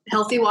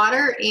healthy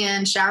water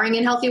and showering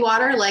in healthy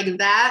water, like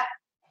that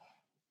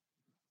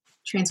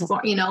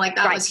transform, like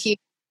that was huge.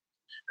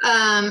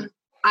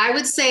 I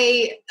would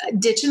say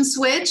ditch and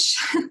switch.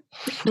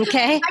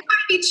 Okay. I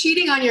might be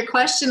cheating on your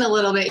question a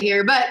little bit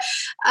here, but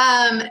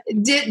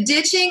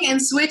ditching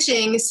and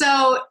switching.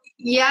 So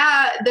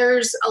yeah,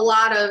 there's a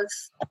lot of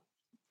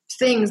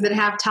things that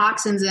have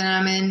toxins in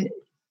them, and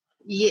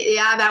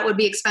yeah, that would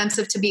be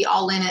expensive to be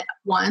all in at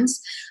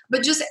once.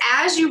 But just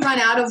as you run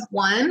out of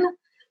one,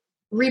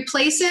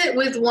 replace it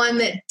with one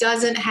that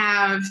doesn't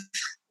have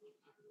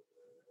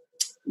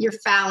your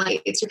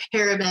phthalates, your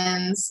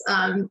parabens,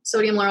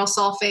 sodium lauryl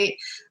sulfate.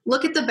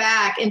 Look at the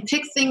back and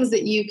pick things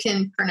that you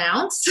can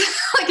pronounce.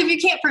 Like if you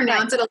can't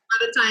pronounce it, a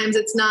lot of times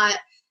it's not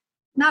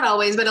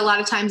always, but a lot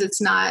of times it's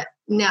not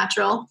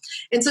natural.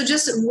 And so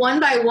just one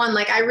by one,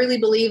 like I really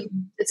believe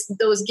it's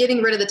those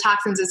getting rid of the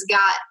toxins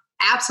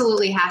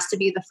absolutely has to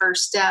be the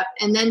first step.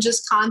 And then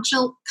just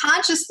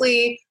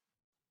consciously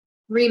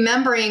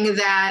remembering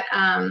that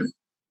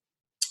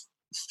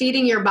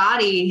feeding your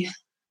body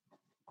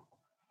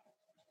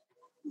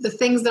the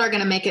things that are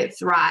going to make it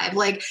thrive.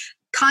 Like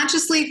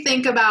consciously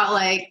think about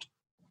like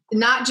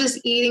not just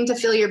eating to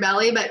fill your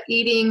belly, but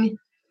eating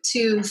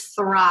to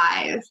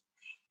thrive.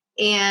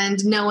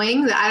 And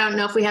knowing that, I don't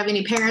know if we have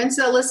any parents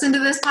that listen to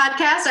this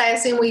podcast. I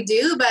assume we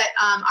do, but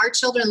our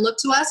children look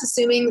to us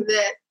assuming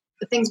that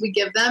the things we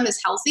give them is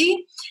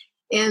healthy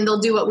and they'll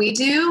do what we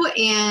do.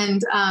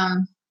 And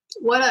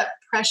what a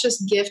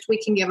precious gift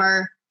we can give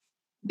our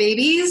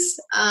babies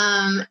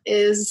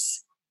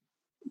is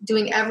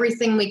doing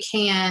everything we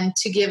can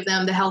to give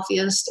them the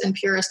healthiest and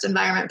purest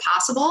environment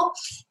possible.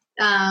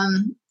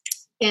 And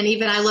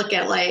even I look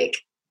at like,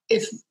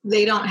 if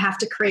they don't have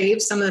to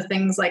crave some of the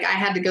things, like I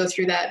had to go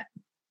through that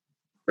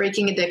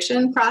breaking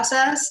addiction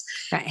process.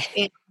 Right.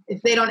 And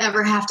if they don't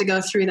ever have to go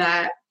through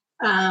that,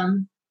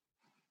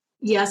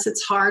 yes,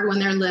 it's hard when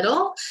they're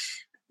little,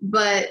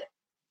 but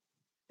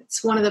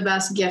it's one of the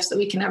best gifts that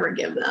we can ever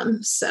give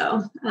them.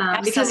 So,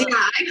 because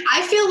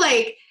I feel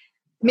like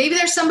maybe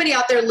there's somebody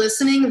out there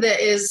listening that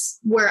is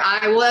where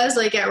I was,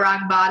 like at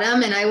rock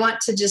bottom. And I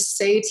want to just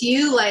say to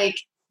you, like,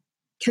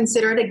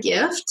 consider it a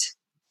gift,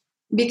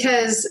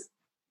 because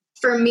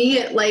for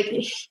me,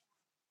 like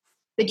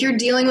you're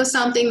dealing with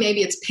something,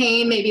 maybe it's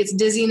pain, maybe it's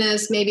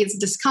dizziness, maybe it's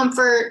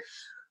discomfort,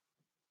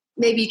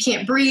 maybe you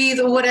can't breathe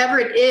or whatever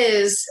it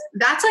is,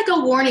 that's like a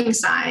warning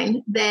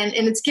sign then.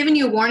 And it's giving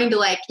you a warning to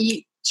like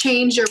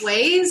change your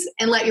ways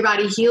and let your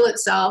body heal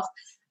itself.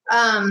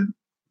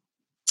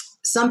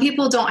 Some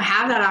people don't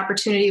have that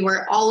opportunity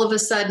where all of a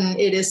sudden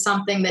it is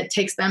something that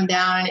takes them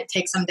down, and it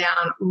takes them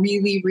down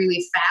really,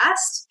 really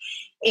fast.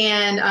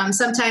 And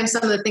sometimes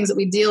some of the things that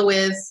we deal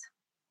with,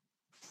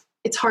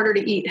 it's harder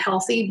to eat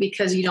healthy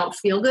because you don't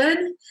feel good.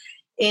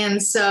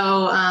 And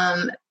so,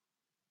 I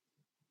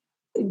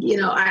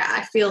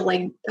feel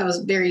like that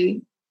was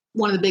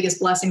one of the biggest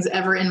blessings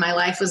ever in my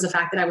life was the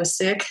fact that I was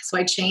sick. So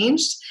I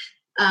changed.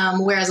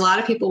 Whereas a lot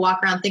of people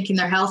walk around thinking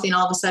they're healthy, and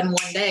all of a sudden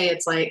one day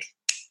it's like,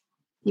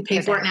 you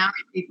pay for it now,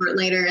 you pay for it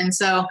later. And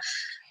so,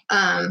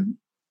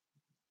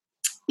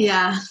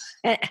 yeah.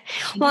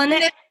 Well,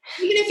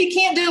 even if you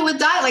can't do it with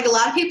diet, like a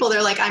lot of people,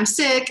 they're like, I'm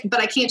sick, but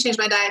I can't change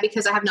my diet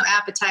because I have no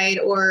appetite,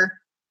 or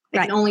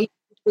I can only eat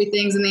 3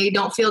 things and they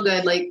don't feel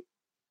good. Like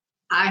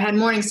I had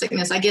morning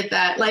sickness. I get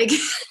that. Like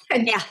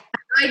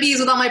IBs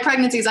with all my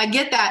pregnancies. I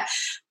get that,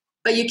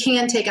 but you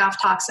can take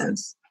off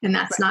toxins, and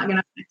that's not going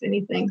to affect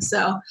anything.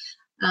 So,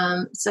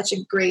 such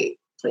a great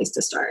place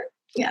to start.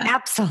 Yeah,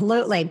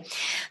 absolutely.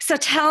 So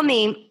tell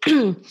me,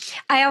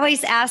 I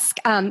always ask,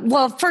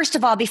 well, first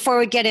of all, before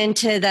we get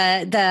into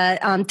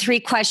the 3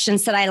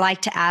 questions that I like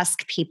to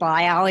ask people,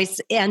 I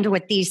always end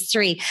with these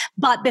 3.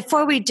 But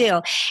before we do,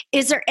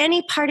 is there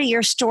any part of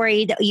your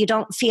story that you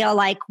don't feel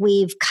like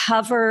we've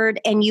covered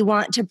and you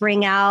want to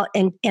bring out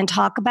and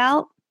talk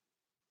about?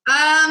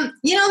 The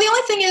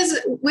only thing is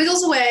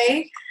wiggles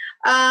away.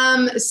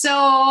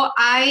 So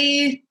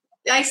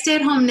I stay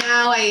at home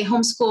now. I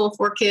homeschool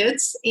 4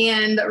 kids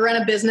and run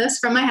a business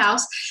from my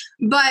house.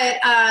 But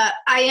I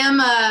am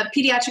a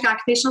pediatric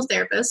occupational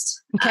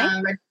therapist,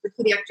 registered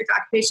pediatric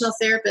occupational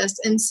therapist.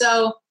 And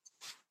so,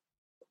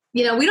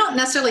 we don't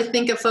necessarily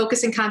think of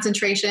focus and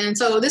concentration.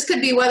 So this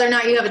could be whether or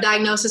not you have a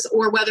diagnosis,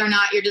 or whether or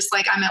not you're just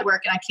like, I'm at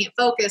work and I can't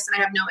focus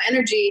and I have no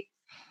energy.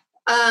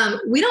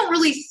 We don't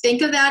really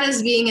think of that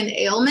as being an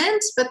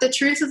ailment. But the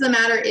truth of the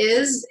matter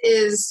is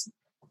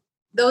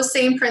those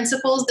same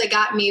principles that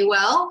got me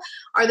well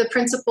are the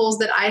principles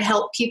that I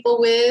help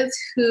people with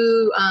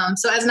who,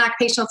 so as an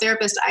occupational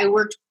therapist, I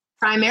worked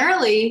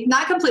primarily,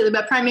 not completely,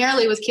 but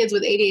primarily with kids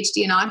with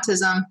ADHD and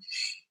autism.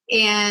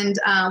 And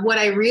what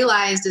I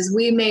realized is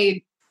we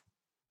made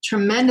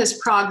tremendous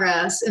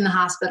progress in the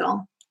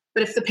hospital.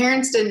 But if the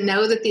parents didn't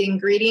know that the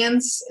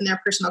ingredients in their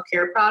personal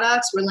care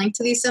products were linked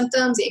to these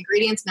symptoms, the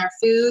ingredients in their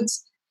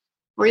foods,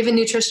 or even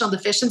nutritional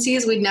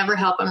deficiencies, we'd never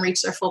help them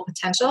reach their full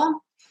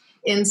potential.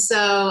 And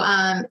so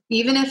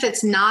even if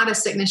it's not a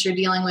sickness you're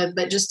dealing with,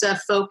 but just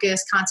a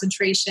focus,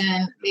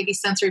 concentration, maybe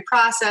sensory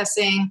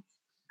processing,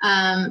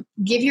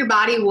 Give your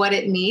body what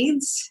it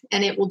needs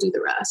and it will do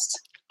the rest.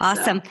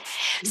 Awesome.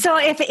 So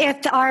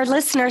if our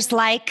listeners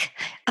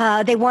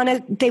they want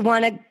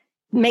to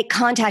make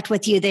contact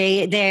with you,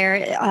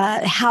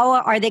 how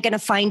are they going to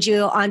find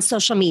you on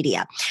social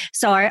media?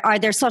 So are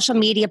there social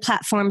media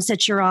platforms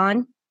that you're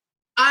on?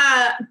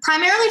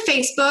 Primarily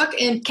Facebook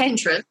and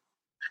Pinterest.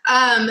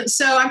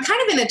 So I'm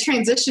kind of in a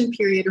transition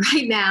period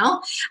right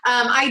now.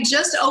 I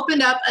just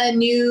opened up a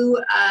new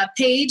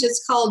page.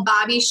 It's called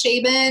Bobbi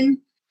Schaben,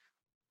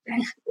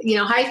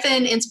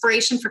 hyphen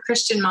inspiration for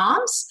Christian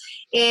moms.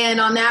 And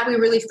on that, we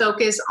really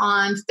focus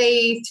on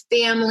faith,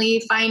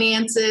 family,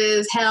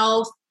 finances,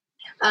 health,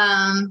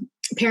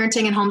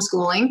 parenting, and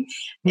homeschooling.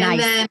 Nice. And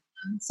then,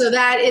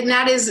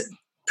 that is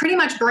pretty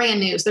much brand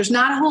new. So there's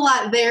not a whole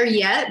lot there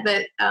yet,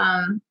 but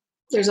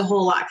there's a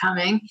whole lot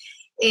coming.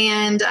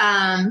 And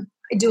I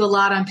do a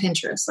lot on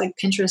Pinterest. Like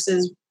Pinterest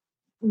is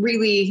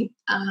really,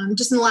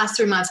 just in the last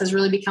 3 months, has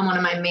really become one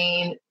of my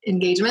main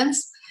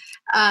engagements.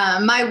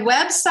 My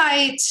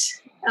website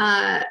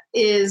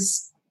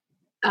is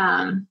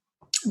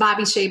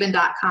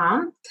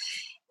bobbischaben.com.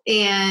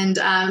 And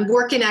I'm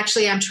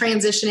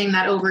transitioning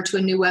that over to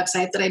a new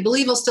website that I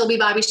believe will still be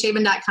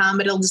bobbischaben.com,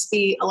 but it'll just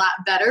be a lot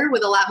better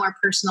with a lot more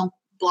personal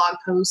blog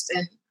posts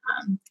and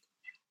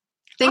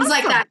things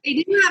like that.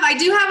 I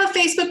do have a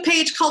Facebook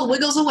page called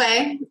Wiggles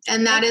Away,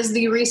 and that is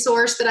the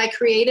resource that I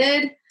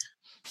created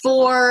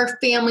for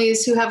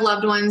families who have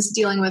loved ones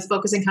dealing with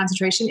focus and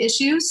concentration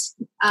issues.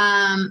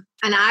 And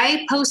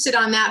I posted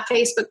on that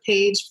Facebook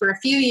page for a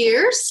few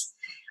years.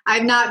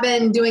 I've not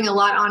been doing a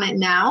lot on it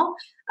now,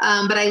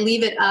 but I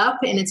leave it up,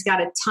 and it's got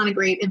a ton of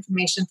great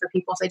information for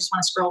people if they just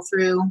want to scroll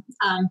through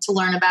to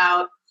learn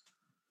about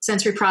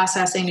sensory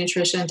processing,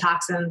 nutrition,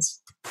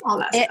 toxins, all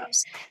that stuff.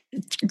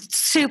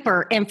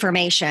 Super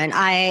information.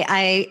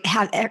 I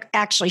have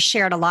actually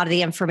shared a lot of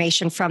the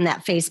information from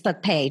that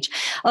Facebook page.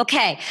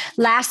 Okay,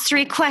 last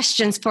 3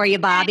 questions for you,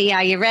 Bobbi.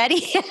 Are you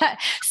ready? I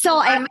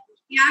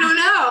don't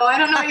know. I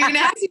don't know what you're going to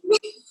ask me.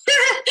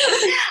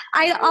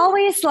 I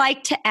always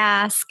like to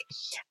ask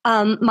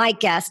my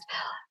guest,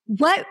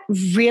 what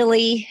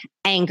really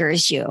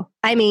angers you?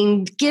 I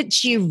mean,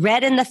 gets you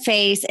red in the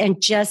face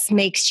and just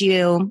makes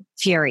you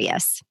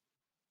furious.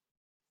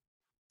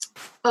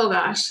 Oh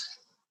gosh,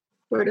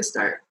 where to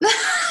start?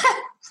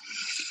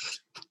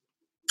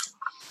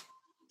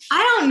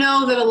 I don't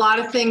know that a lot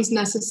of things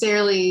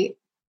necessarily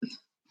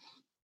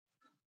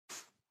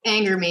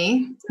anger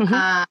me. Mm-hmm.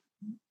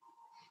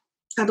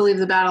 I believe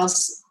the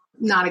battle's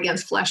not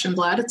against flesh and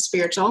blood, it's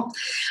spiritual.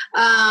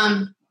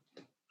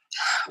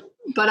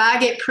 But I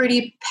get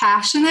pretty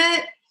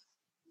passionate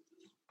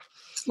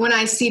when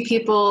I see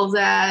people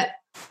that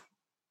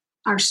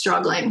are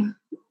struggling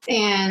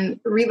and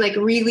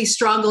really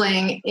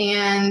struggling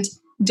and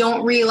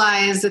don't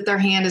realize that their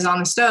hand is on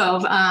the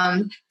stove.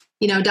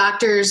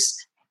 Doctors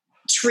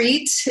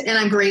treat, and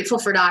I'm grateful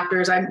for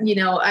doctors. I'm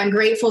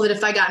grateful that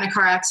if I got in a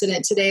car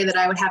accident today, that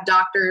I would have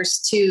doctors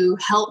to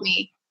help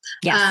me.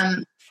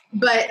 Yes.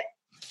 But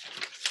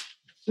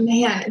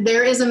man,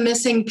 there is a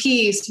missing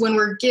piece when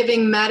we're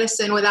giving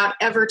medicine without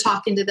ever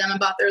talking to them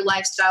about their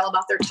lifestyle,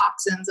 about their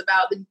toxins,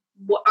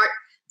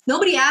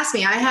 nobody asked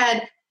me. I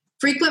had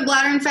frequent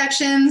bladder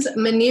infections,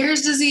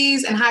 Meniere's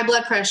disease, and high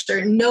blood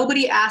pressure.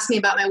 Nobody asked me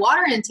about my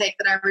water intake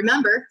that I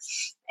remember.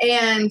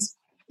 And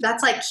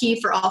that's like key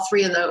for all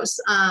 3 of those.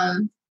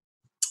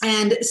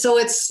 And so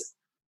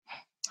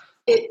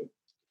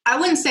I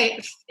wouldn't say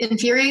it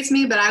infuriates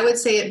me, but I would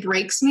say it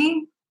breaks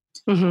me.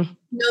 Mm-hmm.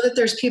 Know that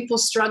there's people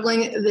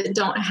struggling that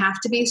don't have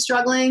to be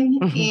struggling.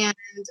 Mm-hmm.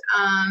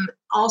 And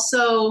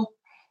also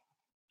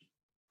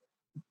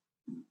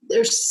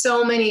there's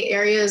so many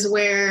areas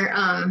where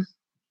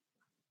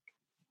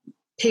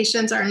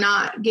patients are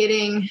not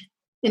getting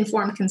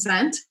informed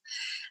consent,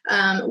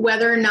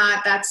 whether or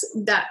not that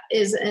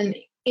is an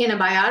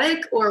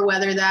antibiotic or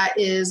whether that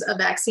is a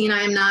vaccine.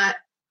 I am not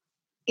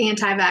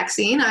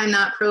anti-vaccine. I'm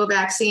not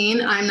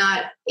pro-vaccine. I'm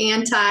not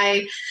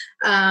anti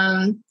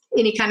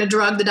any kind of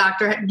drug the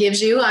doctor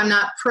gives you. I'm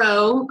not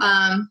pro.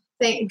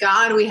 Thank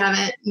God we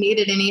haven't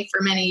needed any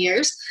for many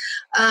years.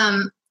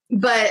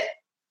 But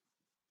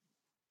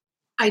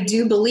I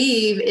do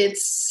believe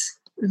it's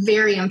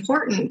very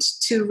important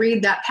to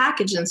read that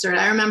package insert.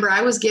 I remember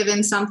I was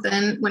given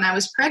something when I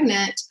was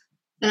pregnant,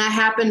 and I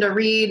happened to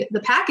read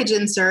the package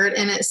insert,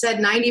 and it said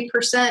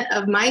 90%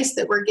 of mice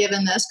that were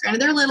given this,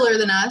 granted they're littler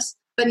than us,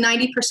 but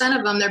 90%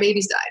 of them, their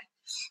babies died.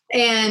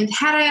 And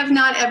had I have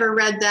not ever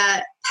read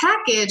that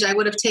package, I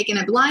would have taken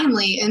it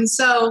blindly. And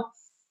so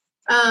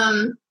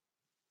I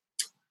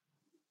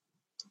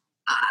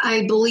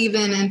believe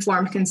in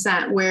informed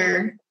consent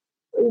where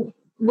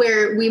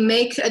we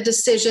make a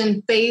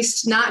decision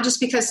based not just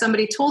because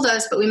somebody told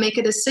us, but we make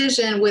a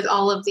decision with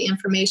all of the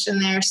information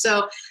there.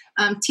 So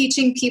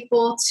teaching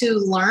people to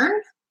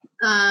learn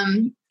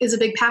is a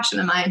big passion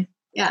of mine.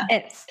 Yeah.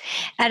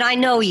 And I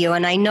know you,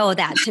 and I know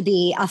that to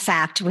be a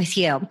fact with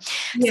you.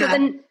 Yeah.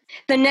 So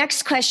the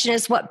next question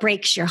is, what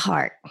breaks your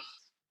heart?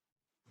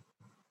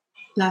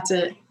 That's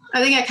it.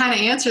 I think I kind of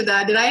answered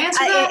that. Did I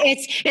answer that?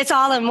 It's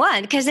all in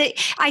one, because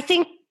I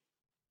think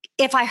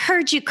if I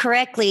heard you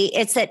correctly,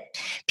 it's that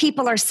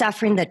people are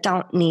suffering that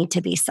don't need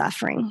to be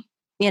suffering,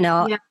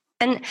 Yeah.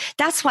 and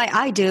that's why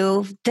I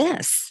do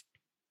this.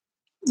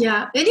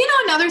 Yeah. And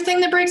another thing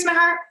that breaks my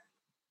heart?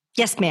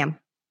 Yes, ma'am.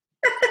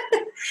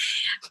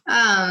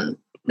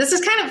 This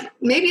is kind of,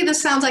 maybe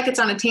this sounds like it's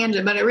on a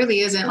tangent, but it really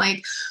isn't.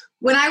 Like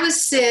when I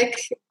was sick,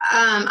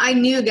 I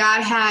knew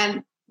God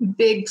had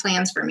big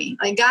plans for me.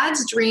 Like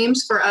God's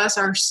dreams for us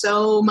are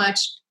so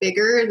much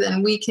bigger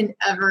than we can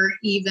ever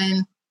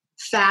even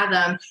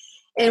fathom.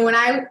 And when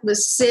I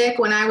was sick,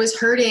 when I was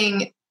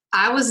hurting,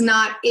 I was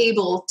not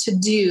able to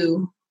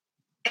do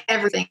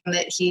everything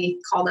that he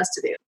called us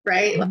to do,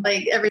 right?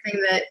 Like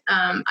everything that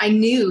I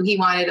knew he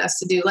wanted us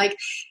to do. Like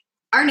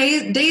our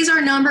days are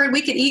numbered.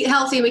 We could eat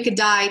healthy. We could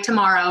die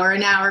tomorrow or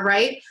an hour,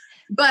 right?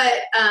 But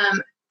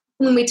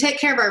when we take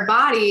care of our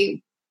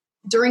body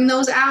during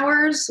those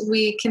hours,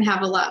 we can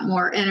have a lot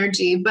more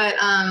energy. But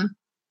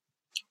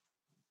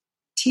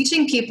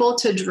teaching people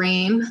to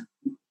dream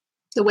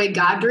the way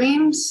God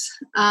dreams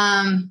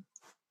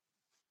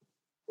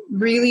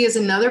really is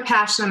another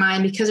passion of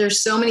mine, because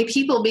there's so many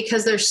people,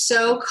 because they're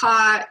so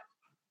caught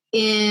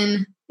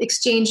in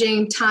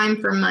exchanging time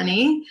for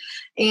money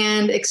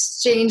and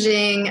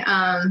exchanging,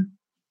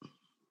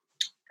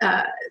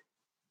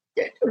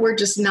 we're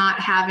just not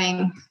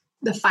having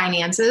the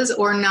finances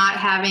or not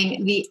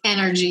having the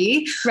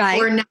energy, right,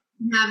 or not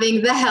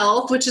having the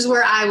health, which is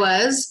where I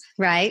was.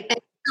 Right. And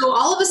so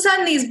all of a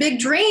sudden these big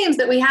dreams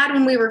that we had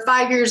when we were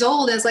 5 years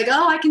old, and it's like,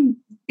 oh, I can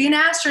be an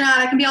astronaut,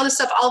 I can be all this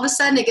stuff. All of a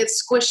sudden it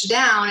gets squished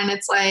down, and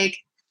it's like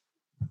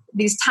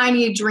these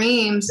tiny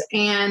dreams.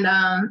 And,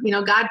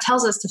 God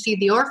tells us to feed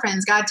the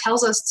orphans. God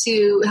tells us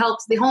to help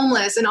the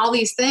homeless and all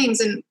these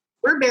things. And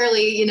we're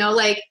barely,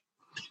 like,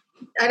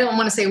 I don't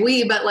want to say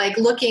we, but like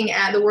looking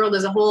at the world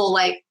as a whole,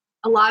 like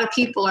a lot of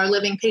people are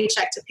living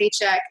paycheck to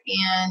paycheck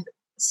and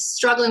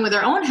struggling with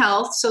their own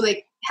health. So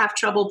they have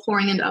trouble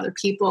pouring into other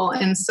people.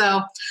 And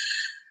so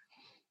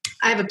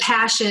I have a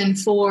passion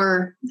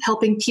for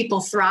helping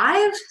people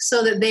thrive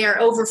so that they are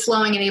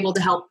overflowing and able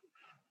to help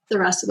the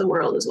rest of the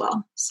world as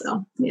well.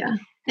 So, yeah.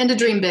 And to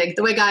dream big,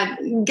 the way God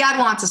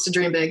wants us to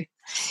dream big.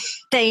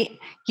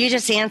 You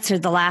just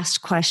answered the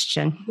last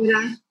question.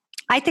 Yeah.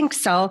 I think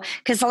so,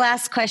 because the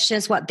last question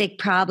is, what big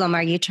problem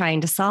are you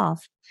trying to solve?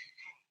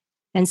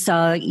 And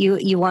so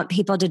you want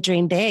people to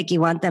dream big.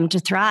 You want them to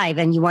thrive,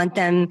 and you want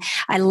them.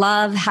 I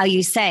love how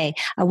you say,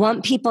 I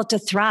want people to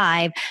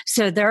thrive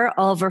so they're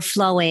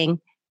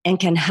overflowing and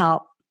can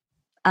help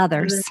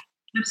others.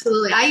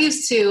 Absolutely. I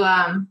used to,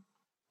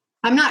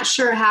 I'm not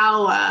sure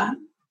how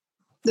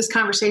this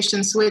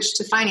conversation switched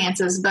to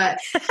finances, but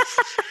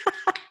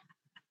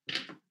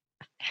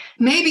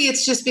maybe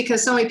it's just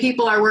because so many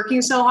people are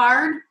working so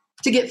hard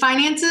to get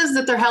finances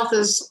that their health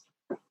is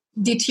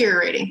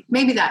deteriorating.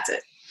 Maybe that's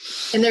it.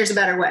 And there's a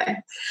better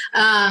way.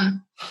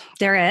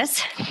 There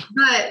is.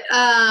 But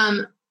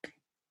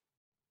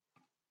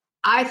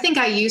I think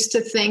I used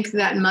to think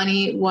that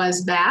money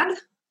was bad,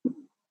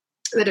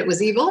 that it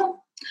was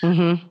evil.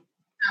 Mm-hmm.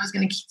 I was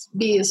going to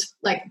be as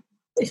like,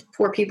 if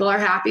poor people are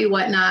happy,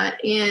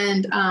 whatnot.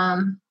 And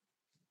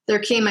there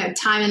came a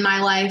time in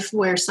my life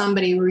where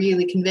somebody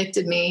really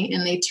convicted me,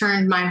 and they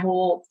turned my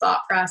whole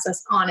thought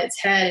process on its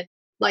head.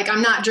 Like,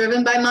 I'm not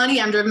driven by money.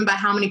 I'm driven by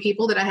how many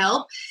people that I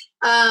help.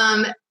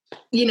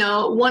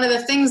 One of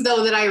the things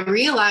though that I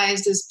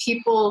realized is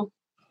people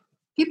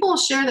will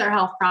share their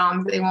health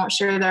problems. They won't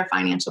share their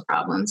financial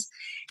problems.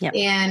 Yep.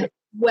 And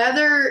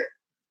whether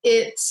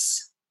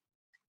it's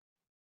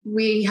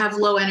we have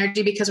low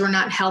energy because we're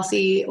not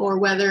healthy, or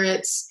whether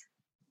it's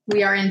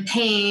we are in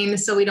pain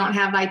so we don't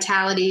have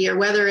vitality, or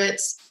whether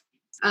it's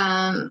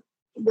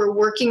we're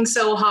working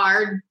so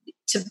hard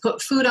to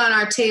put food on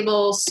our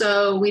table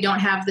so we don't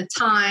have the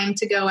time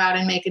to go out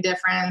and make a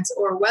difference,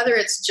 or whether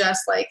it's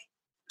just like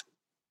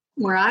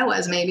where I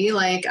was, maybe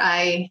like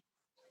I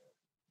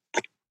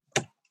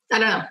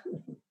don't know.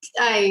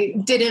 I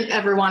didn't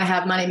ever want to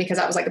have money because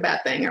that was like a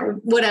bad thing or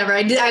whatever.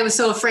 I was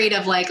so afraid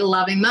of like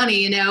loving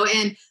money,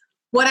 and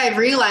what I've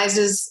realized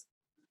is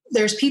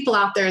there's people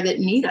out there that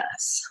need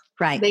us.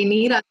 Right. They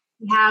need us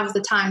to have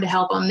the time to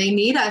help them. They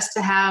need us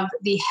to have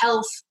the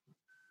health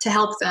to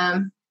help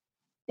them.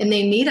 And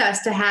they need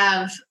us to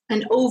have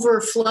an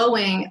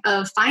overflowing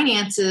of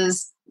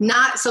finances,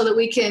 not so that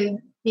we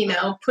can,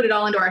 put it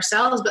all into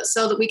ourselves, but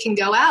so that we can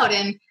go out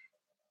and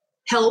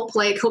help,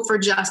 like Hope for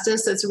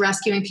Justice, that's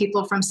rescuing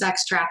people from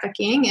sex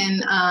trafficking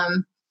and,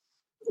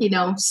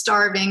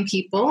 starving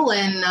people.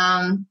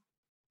 And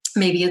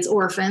maybe it's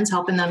orphans,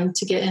 helping them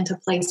to get into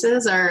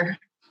places, or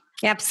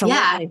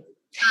absolutely.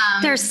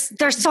 Yeah.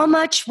 There's so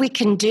much we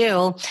can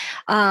do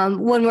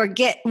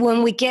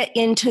when we get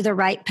into the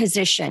right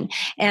position,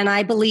 and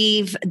I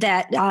believe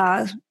that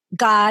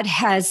God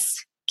has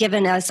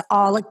given us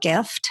all a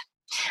gift,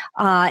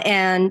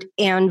 and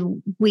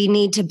we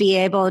need to be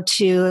able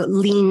to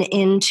lean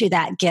into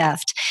that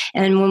gift.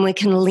 And when we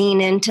can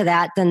lean into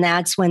that, then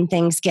that's when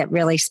things get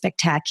really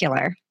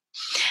spectacular.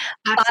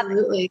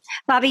 Absolutely.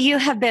 Bobbi, you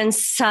have been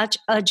such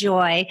a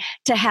joy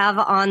to have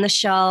on the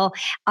show.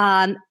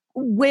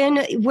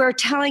 when we're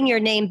telling your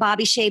name,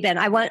 Bobbi Schaben,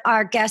 I want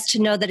our guests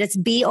to know that it's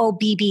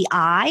Bobbi,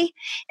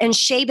 and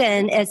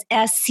Schaben is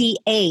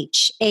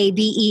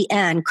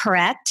Schaben,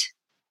 correct?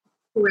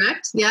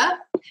 Correct. Yeah.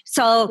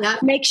 So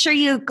make sure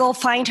you go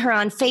find her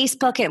on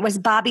Facebook. It was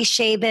Bobbi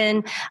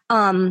Schaben.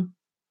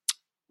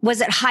 Was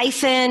it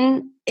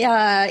hyphen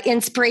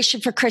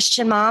Inspiration for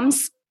Christian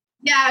Moms?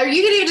 Yeah, or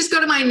you can even just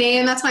go to my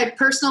name. That's my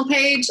personal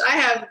page. I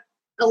have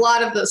a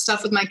lot of the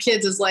stuff with my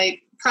kids is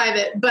like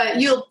private, but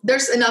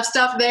there's enough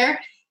stuff there.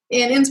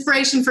 And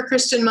Inspiration for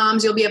Christian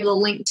Moms, you'll be able to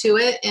link to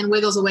it, and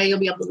Wiggles Away, you'll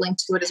be able to link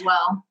to it as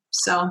well.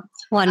 So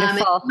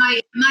wonderful.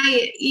 My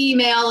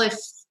email, if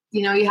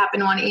you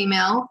happen to want to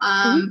email,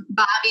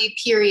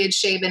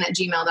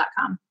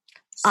 Bobbi.Schaben@gmail.com.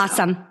 So.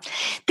 Awesome.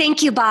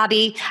 Thank you,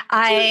 Bobbi.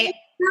 I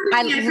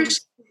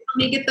appreciate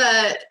me get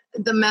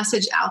the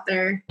message out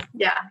there.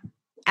 Yeah.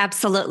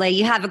 Absolutely.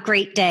 You have a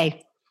great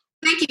day.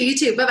 Thank you. You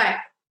too. Bye-bye.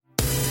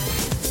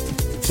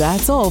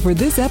 That's all for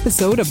this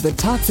episode of The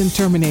Toxin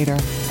Terminator,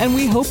 and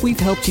we hope we've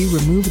helped you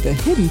remove the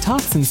hidden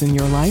toxins in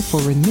your life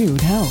for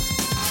renewed health.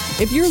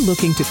 If you're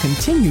looking to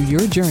continue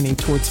your journey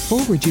towards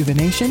full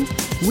rejuvenation,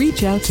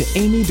 reach out to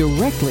Amy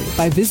directly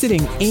by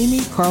visiting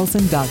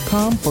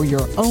amycarlson.com for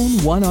your own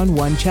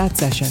one-on-one chat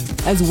session,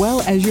 as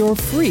well as your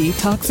free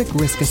toxic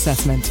risk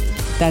assessment.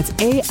 That's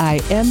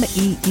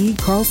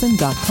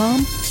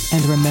AIMEEcarlson.com.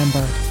 And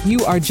remember,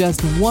 you are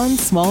just one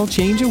small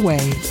change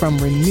away from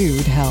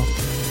renewed health.